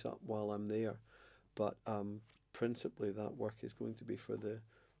to chase up while I'm there, but principally that work is going to be for the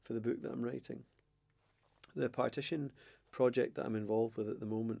book that I'm writing. The partition project that I'm involved with at the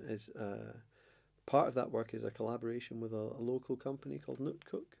moment is part of that work is a collaboration with a local company called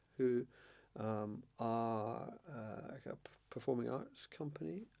Nutcook, who are a performing arts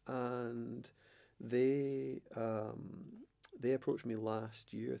company, and they approached me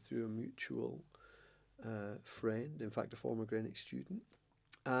last year through a mutual friend, in fact a former Greenwich student,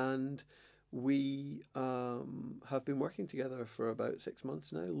 and we have been working together for about 6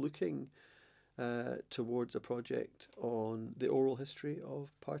 months now, looking towards a project on the oral history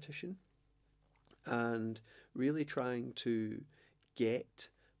of partition and really trying to get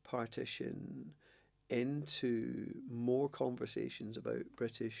partition into more conversations about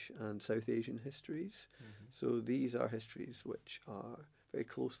British and South Asian histories. Mm-hmm. So these are histories which are very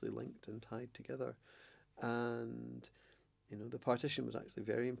closely linked and tied together. And the partition was actually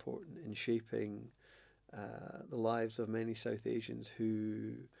very important in shaping the lives of many South Asians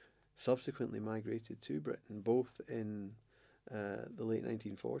who subsequently migrated to Britain, both in the late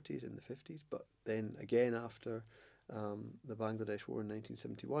 1940s and the 50s, but then again after the Bangladesh War in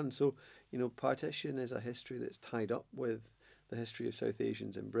 1971. So, partition is a history that's tied up with the history of South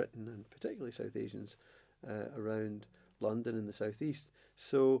Asians in Britain, and particularly South Asians around London and the southeast.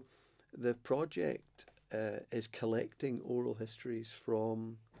 So the project is collecting oral histories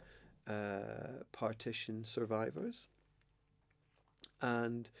from partition survivors,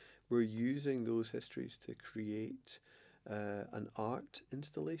 and we're using those histories to create an art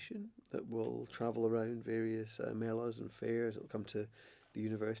installation that will travel around various melas and fairs. It'll come to the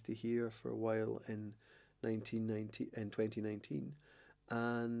university here for a while in 2019,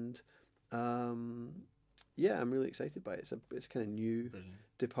 and I'm really excited by it. It's a kind of new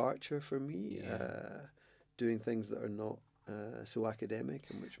departure for me, doing things that are not so academic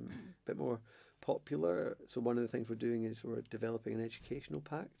and which are a bit more popular. So one of the things we're doing is we're developing an educational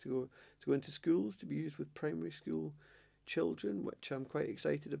pack to go into schools to be used with primary school children, which I'm quite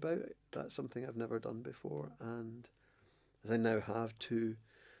excited about. That's something I've never done before, and as I now have two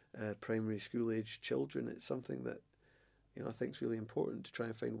primary school age children, it's something that I think is really important to try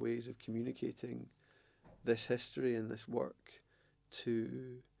and find ways of communicating this history and this work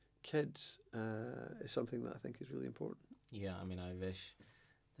to kids. Is something that I think is really important. Yeah, I mean, I wish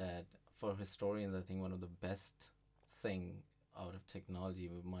that for historians, I think one of the best thing out of technology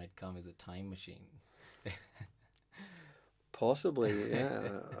might come is a time machine. Possibly,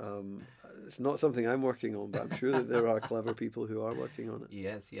 yeah. It's not something I'm working on, but I'm sure that there are clever people who are working on it.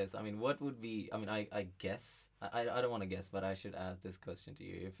 Yes, yes. I mean, what would be? I mean, I guess I don't want to guess, but I should ask this question to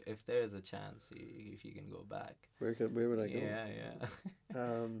you. If there is a chance, if you can go back. Where would I go? Yeah, yeah.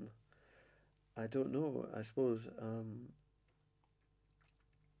 I don't know. I suppose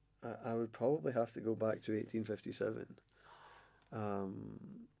I would probably have to go back to 1857,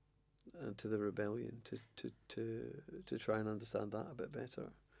 and to the rebellion to try and understand that a bit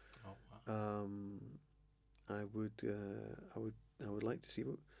better. Oh, wow. I would like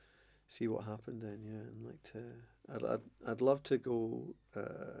to see what happened then. Yeah, and like to I'd love to go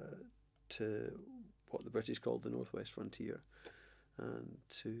to what the British called the Northwest Frontier, and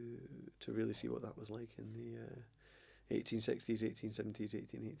to really see what that was like in the 1860s, 1870s,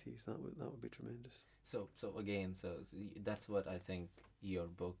 1880s. That would be tremendous. So again, that's what I think your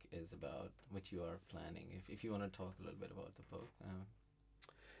book is about, what you are planning. If you want to talk a little bit about the book.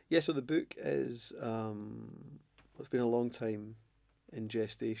 Yeah, so the book is it's been a long time in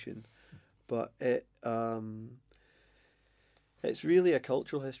gestation, but it's really a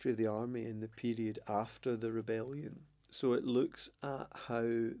cultural history of the army in the period after the rebellion. So it looks at how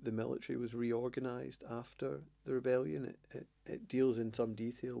the military was reorganised after the rebellion. It deals in some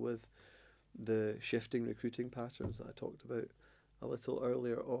detail with the shifting recruiting patterns that I talked about a little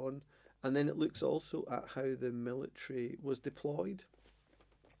earlier on. And then it looks also at how the military was deployed.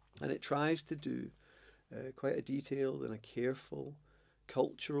 And it tries to do quite a detailed and a careful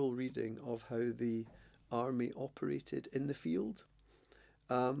cultural reading of how the army operated in the field.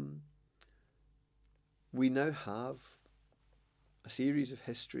 We now have a series of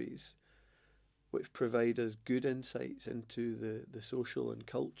histories which provide us good insights into the social and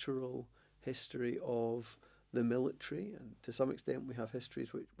cultural history of the military, and to some extent we have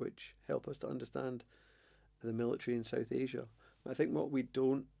histories which help us to understand the military in South Asia. I think what we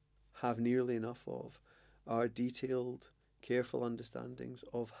don't have nearly enough of are detailed, careful understandings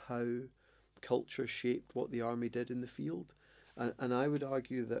of how culture shaped what the army did in the field. And I would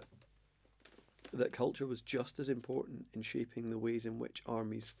argue that culture was just as important in shaping the ways in which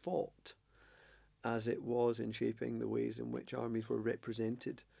armies fought as it was in shaping the ways in which armies were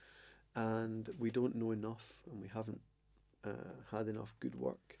represented. And we don't know enough, and we haven't had enough good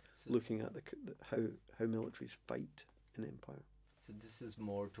work looking at how militaries fight in empire. So this is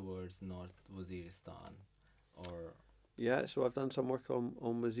more towards North Waziristan, or... Yeah, so I've done some work on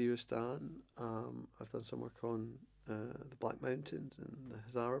Waziristan. I've done some work on the Black Mountains and the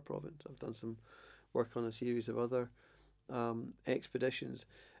Hazara province. I've done some work on a series of other expeditions.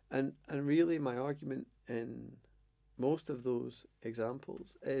 And really my argument in most of those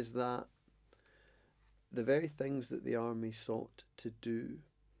examples is that the very things that the army sought to do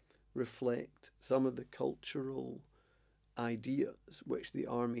reflect some of the cultural ideas which the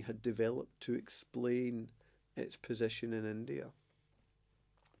army had developed to explain its position in India,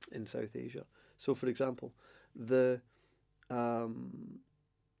 in South Asia. So, for example, the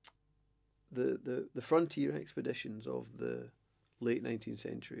frontier expeditions of the late 19th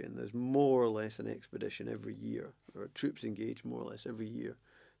century, and there's more or less an expedition every year, or troops engaged more or less every year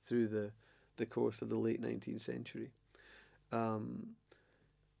through the course of the late 19th century.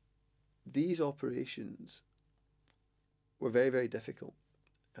 These operations were very, very difficult.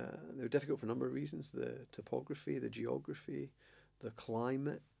 They were difficult for a number of reasons: the topography, the geography, the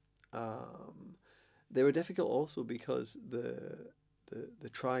climate. They were difficult also because the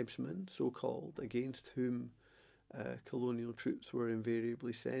tribesmen, so-called, against whom colonial troops were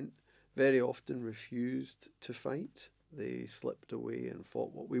invariably sent, very often refused to fight. They slipped away and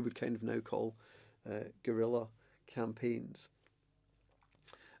fought what we would kind of now call guerrilla campaigns.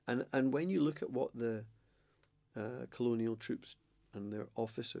 And when you look at what the colonial troops and their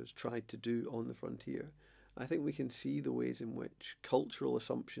officers tried to do on the frontier, I think we can see the ways in which cultural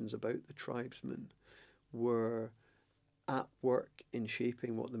assumptions about the tribesmen were at work in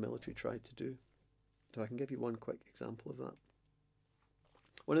shaping what the military tried to do. So I can give you one quick example of that.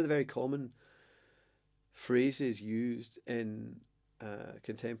 One of the very common phrases used in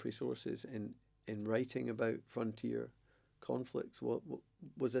contemporary sources in writing about frontier conflicts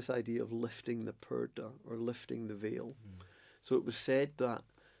was this idea of lifting the purdah, or lifting the veil. So it was said that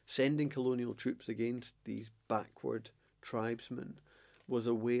sending colonial troops against these backward tribesmen was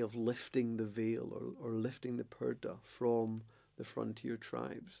a way of lifting the veil, or lifting the purdah from the frontier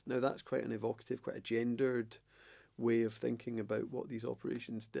tribes. Now that's quite an evocative, quite a gendered way of thinking about what these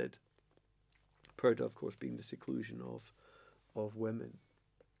operations did. Purdah, of course, being the seclusion of women.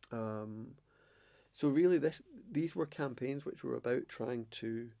 Um, so really, these were campaigns which were about trying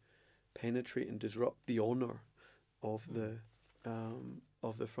to penetrate and disrupt the honour of the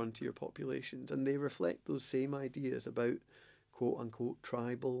frontier populations, and they reflect those same ideas about quote unquote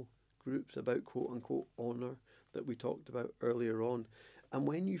tribal groups, about quote unquote honour that we talked about earlier on. And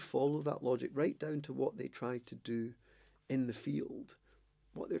when you follow that logic right down to what they tried to do in the field,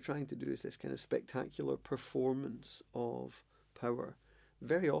 what they're trying to do is this kind of spectacular performance of power.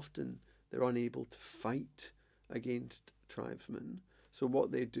 Very often they're unable to fight against tribesmen. So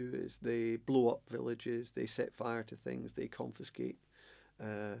what they do is they blow up villages, they set fire to things, they confiscate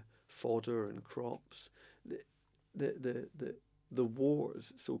fodder and crops. The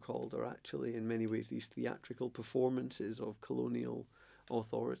wars, so-called, are actually in many ways these theatrical performances of colonial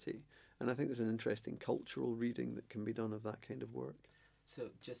authority. And I think there's an interesting cultural reading that can be done of that kind of work.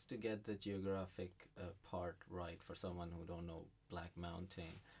 So just to get the geographic part right for someone who don't know Black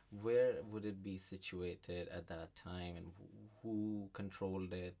Mountain, where would it be situated at that time, and who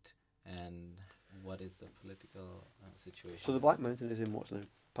controlled it, and what is the political situation? So the Black Mountain is in what's now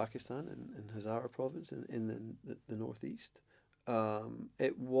Pakistan, in Hazara province, in the northeast.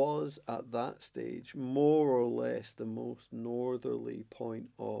 It was at that stage more or less the most northerly point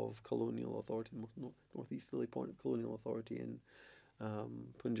of colonial authority, the most northeasterly point of colonial authority in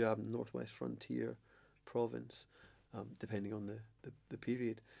Punjab, northwest frontier province, depending on the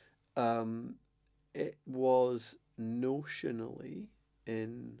period. It was notionally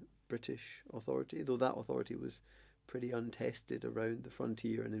in British authority, though that authority was pretty untested around the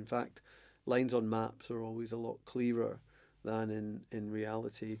frontier, and in fact lines on maps are always a lot clearer than in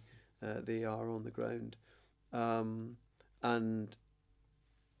reality they are on the ground. And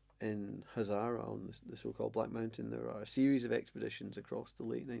in Hazara, on the so-called Black Mountain, there are a series of expeditions across the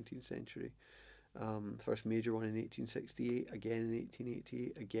late 19th century. The first major one in 1868, again in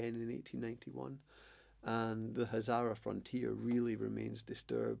 1888, again in 1891. And the Hazara frontier really remains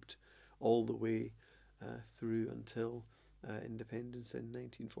disturbed all the way through until independence in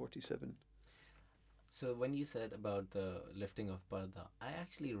 1947. So when you said about the lifting of Parda, I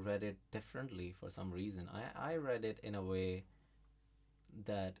actually read it differently for some reason. I read it in a way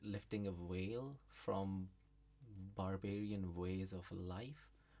that lifting a veil from barbarian ways of life,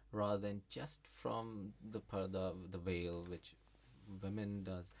 rather than just from the Parda, the veil which women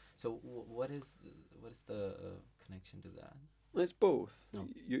does. So what is the connection to that? It's both. No.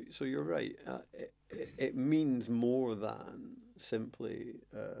 So you're right. It means more than simply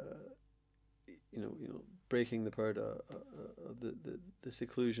breaking the purdah, the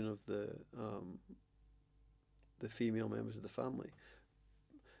seclusion of the female members of the family.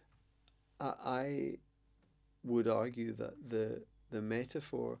 I would argue that the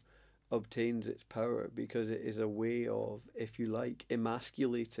metaphor obtains its power because it is a way of, if you like,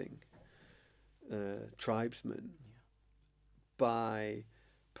 emasculating tribesmen by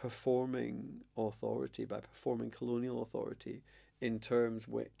performing authority, by performing colonial authority in terms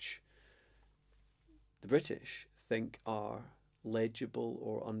which the British think are legible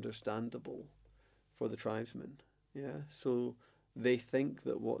or understandable for the tribesmen. Yeah, so they think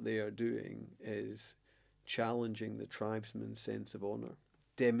that what they are doing is challenging the tribesmen's sense of honour,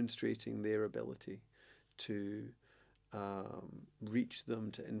 demonstrating their ability to reach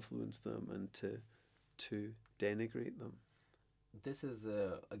them, to influence them, and to denigrate them. This is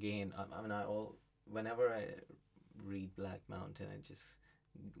again. Whenever I read Black Mountain,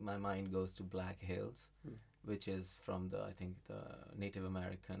 my mind goes to Black Hills, which is from the Native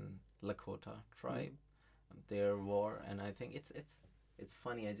American Lakota tribe, their war, and I think it's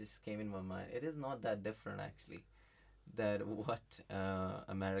funny. I just came in my mind. It is not that different actually, that what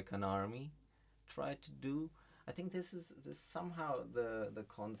American army tried to do. I think this somehow the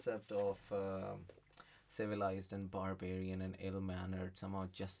concept of civilized and barbarian and ill-mannered somehow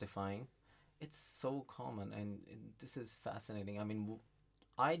justifying. It's so common, and this is fascinating. I mean,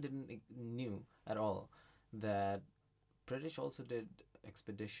 I didn't knew at all that British also did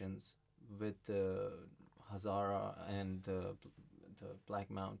expeditions with the Hazara and the Black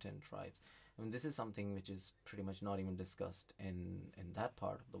Mountain tribes. I mean, this is something which is pretty much not even discussed in that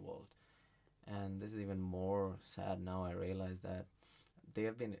part of the world. And this is even more sad now. I realize that they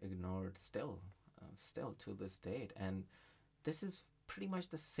have been ignored still to this date. And this is pretty much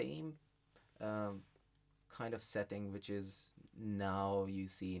the same kind of setting which is now you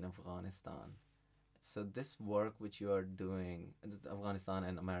see in Afghanistan. So this work which you are doing, the Afghanistan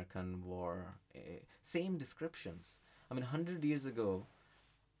and American war, same descriptions. I mean, 100 years ago,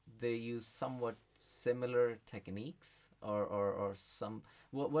 they used somewhat similar techniques or some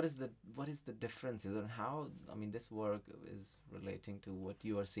what is the differences, and how, I mean, this work is relating to what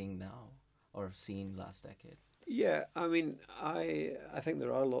you are seeing now or seen last decade? Yeah, I mean, I think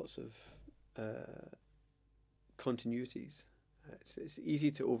there are lots of continuities. It's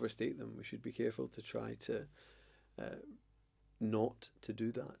easy to overstate them. We should be careful to try to not to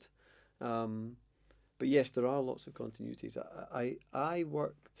do that. But yes, there are lots of continuities. I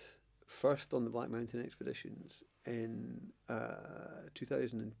worked first on the Black Mountain expeditions in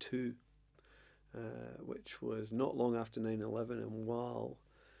 2002, which was not long after 9/11, and while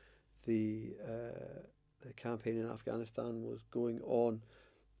the campaign in Afghanistan was going on,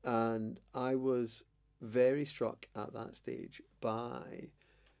 and I was very struck at that stage by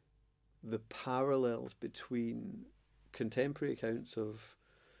the parallels between contemporary accounts of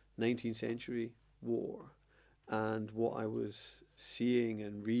 19th century war and what I was seeing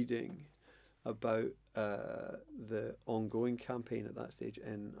and reading about the ongoing campaign at that stage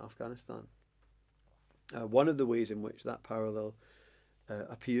in Afghanistan. One of the ways in which that parallel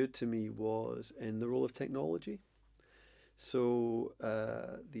appeared to me was in the role of technology. So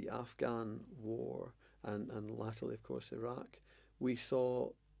the Afghan war and latterly, of course, Iraq, we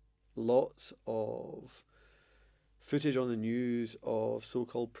saw lots of footage on the news of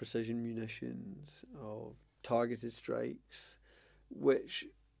so-called precision munitions, of targeted strikes, which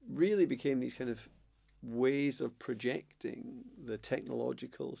really became these kind of ways of projecting the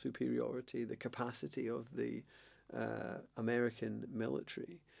technological superiority, the capacity of the American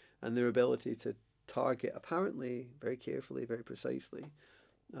military, and their ability to target, apparently very carefully, very precisely,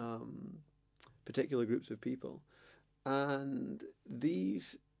 particular groups of people. And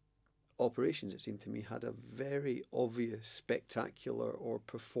these operations, it seemed to me, had a very obvious spectacular or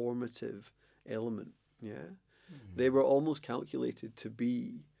performative element. Yeah, they were almost calculated to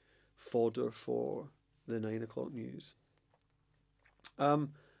be fodder for the 9 o'clock news. And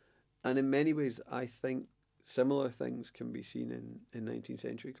in many ways, I think similar things can be seen in 19th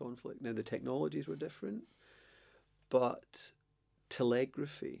century conflict. Now, the technologies were different, but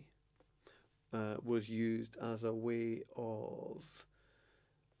telegraphy was used as a way of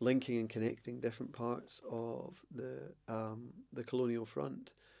linking and connecting different parts of the colonial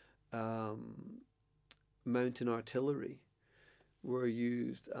front. Mountain artillery were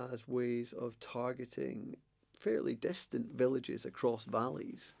used as ways of targeting fairly distant villages across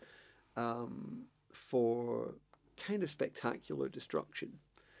valleys for kind of spectacular destruction.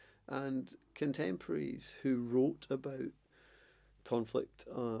 And contemporaries who wrote about conflict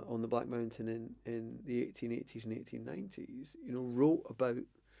on the Black Mountain in the 1880s and 1890s, wrote about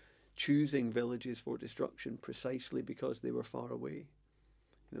choosing villages for destruction precisely because they were far away.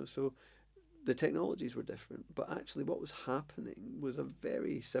 So the technologies were different, but actually what was happening was a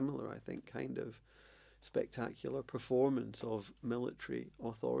very similar, I think, kind of spectacular performance of military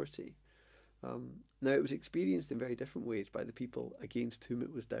authority. Now, it was experienced in very different ways by the people against whom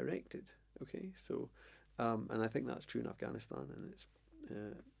it was directed. Okay, so, and I think that's true in Afghanistan, and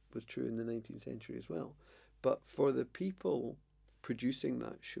it was true in the 19th century as well. But for the people producing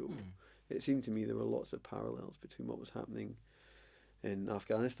that show, it seemed to me there were lots of parallels between what was happening in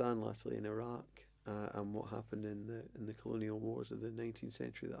Afghanistan, latterly in Iraq, and what happened in the colonial wars of the 19th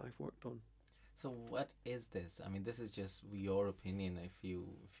century that I've worked on. So what is this? I mean, this is just your opinion. If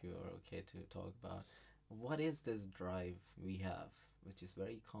you're okay to talk about, what is this drive we have, which is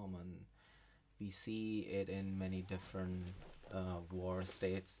very common. We see it in many different war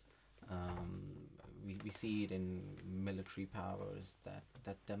states. We see it in military powers.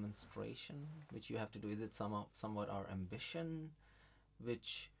 That demonstration which you have to do, is it somewhat our ambition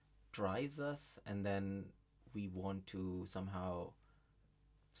which drives us, and then we want to somehow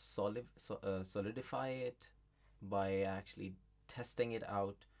solidify it by actually testing it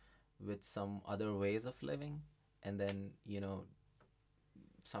out with some other ways of living, and then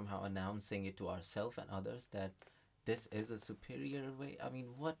somehow announcing it to ourselves and others that this is a superior way? I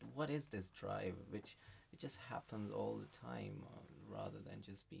mean, what is this drive which it just happens all the time, rather than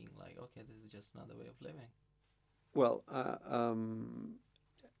just being like, okay, this is just another way of living? Well,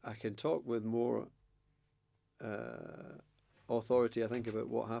 I can talk with more authority, I think, about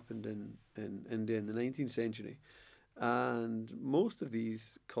what happened in India in the 19th century. And most of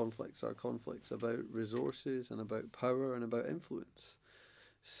these conflicts are conflicts about resources and about power and about influence.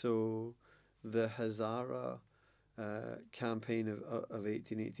 So the Hazara campaign of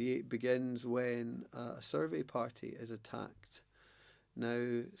 1888 begins when a survey party is attacked.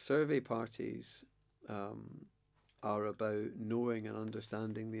 Now, survey parties are about knowing and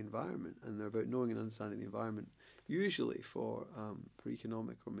understanding the environment, and they're about knowing and understanding the environment usually for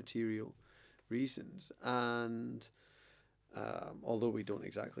economic or material reasons. And although we don't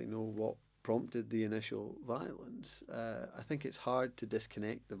exactly know what prompted the initial violence, I think it's hard to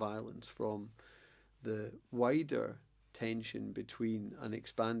disconnect the violence from the wider tension between an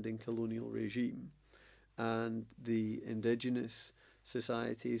expanding colonial regime and the indigenous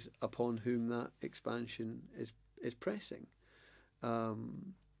societies upon whom that expansion is pressing.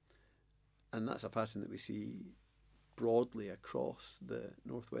 And that's a pattern that we see broadly across the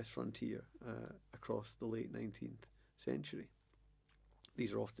northwest frontier, across the late 19th century.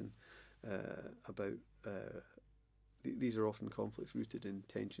 These are often these are often conflicts rooted in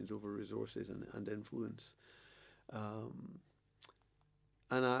tensions over resources and influence.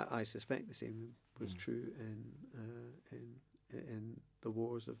 And I suspect the same was true in the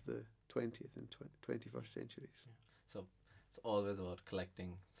wars of the 20th and 21st centuries. Yeah. So it's always about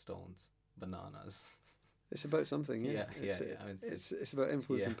collecting stones, bananas. It's about something, yeah. I mean, it's about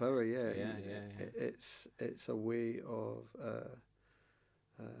influence and power, yeah. It's a way of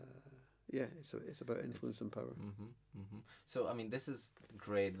it's about influence and power. So I mean, this is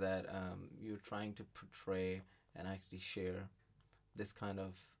great that you're trying to portray and actually share this kind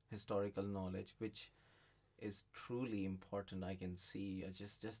of historical knowledge, which is truly important. I can see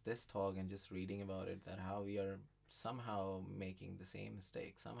just this talk and just reading about it, that how we are somehow making the same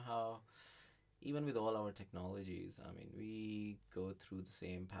mistake somehow. Even with all our technologies, I mean, we go through the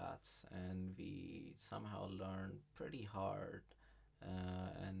same paths and we somehow learn pretty hard,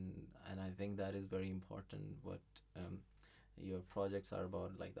 and I think that is very important. What your projects are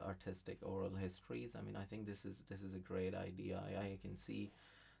about, like the artistic oral histories. I mean, I think this is a great idea. I can see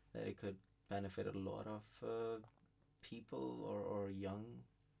that it could benefit a lot of people or young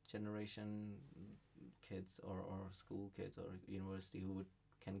generation kids or school kids or university who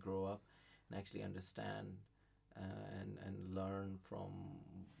can grow up and actually understand and learn from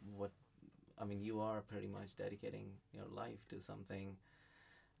what, I mean, you are pretty much dedicating your life to something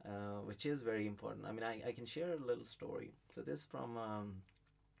which is very important. I mean, I can share a little story. So this from a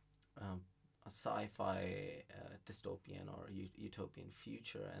sci-fi dystopian or utopian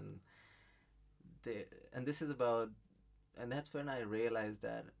future, and this is about, and that's when I realized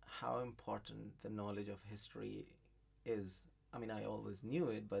that how important the knowledge of history is. I mean, I always knew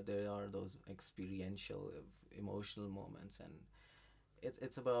it, but there are those experiential, emotional moments, and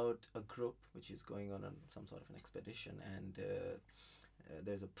it's about a group which is going on some sort of an expedition, and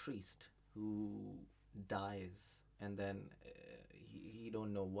there's a priest who dies, and then he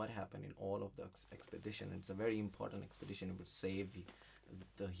don't know what happened in all of the expedition. It's a very important expedition. It would save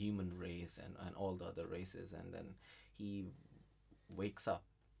the human race and all the other races, and then he wakes up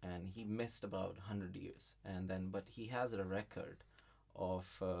and he missed about 100 years, and then but he has a record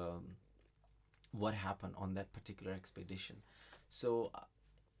of what happened on that particular expedition. So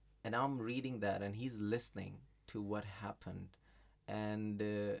and I'm reading that and he's listening to what happened, and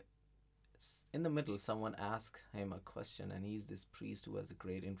in the middle someone asks him a question, and he's this priest who has a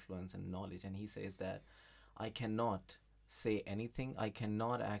great influence and knowledge, and he says that I cannot say anything, I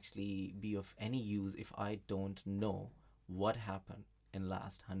cannot actually be of any use if I don't know what happened in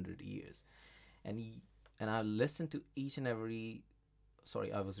last 100 years. And I listened to each and every,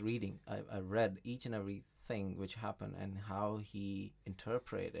 I was reading, I read each and every thing which happened and how he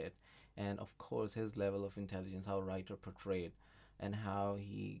interpreted, and of course his level of intelligence, how writer portrayed, and how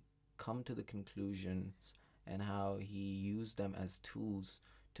he come to the conclusions, and how he used them as tools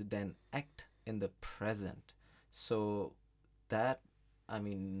to then act in the present. So that, I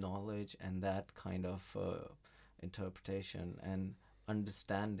mean, knowledge and that kind of interpretation and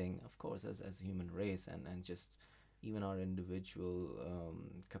understanding, of course, as human race, and just even our individual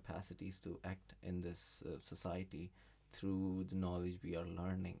capacities to act in this society through the knowledge we are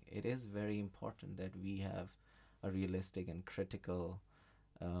learning. It is very important that we have a realistic and critical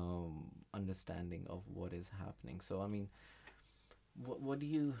understanding of what is happening. So I mean, what do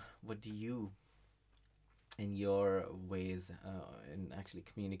you in your ways in actually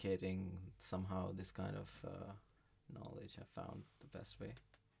communicating somehow this kind of knowledge have found the best way?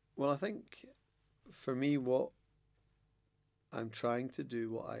 Well, I think for me, what I'm trying to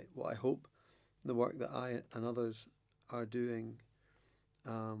do, what I hope the work that I and others are doing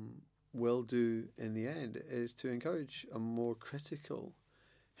will do in the end, is to encourage a more critical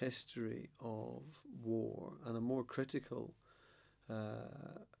history of war and a more critical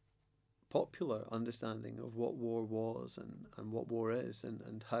popular understanding of what war was and what war is,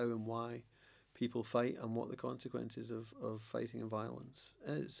 and how and why people fight, and what the consequences of fighting and violence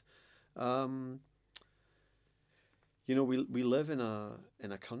is. You know, we live in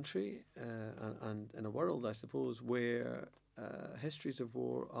a country and in a world, I suppose, where histories of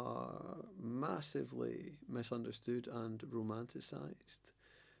war are massively misunderstood and romanticised.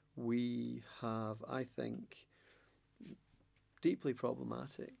 We have, I think, deeply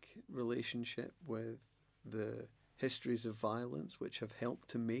problematic relationship with the histories of violence which have helped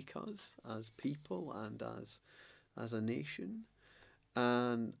to make us as people and as a nation.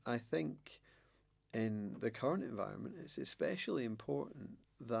 And I think in the current environment, it's especially important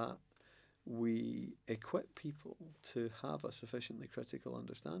that we equip people to have a sufficiently critical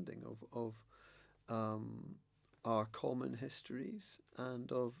understanding of our common histories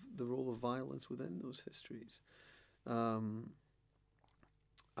and of the role of violence within those histories.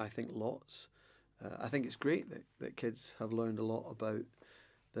 I think lots. I think it's great that kids have learned a lot about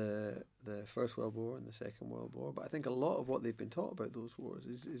the First World War and the Second World War, but I think a lot of what they've been taught about those wars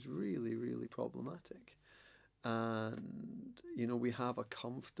is really, really problematic. And, you know, we have a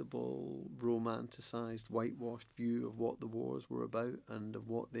comfortable, romanticised, whitewashed view of what the wars were about and of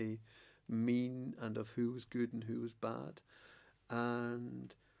what they mean and of who was good and who was bad.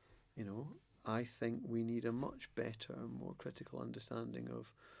 And, you know, I think we need a much better, more critical understanding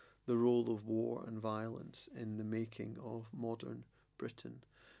of the role of war and violence in the making of modern Britain.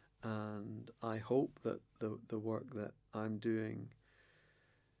 And I hope that the work that I'm doing,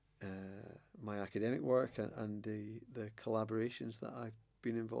 my academic work and the collaborations that I've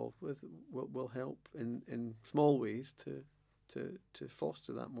been involved with will help in small ways to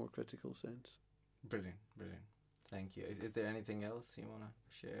foster that more critical sense. Brilliant. Thank you. Is there anything else you want to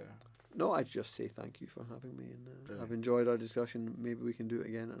share? No, I'd just say thank you for having me, and I've enjoyed our discussion. Maybe we can do it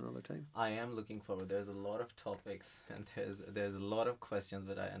again at another time. I am looking forward. There's a lot of topics and there's a lot of questions,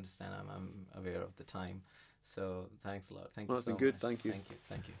 but I understand I'm aware of the time. So thanks a lot. Thank you so much. It's been good. Thank you. Thank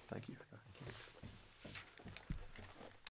you. Thank you.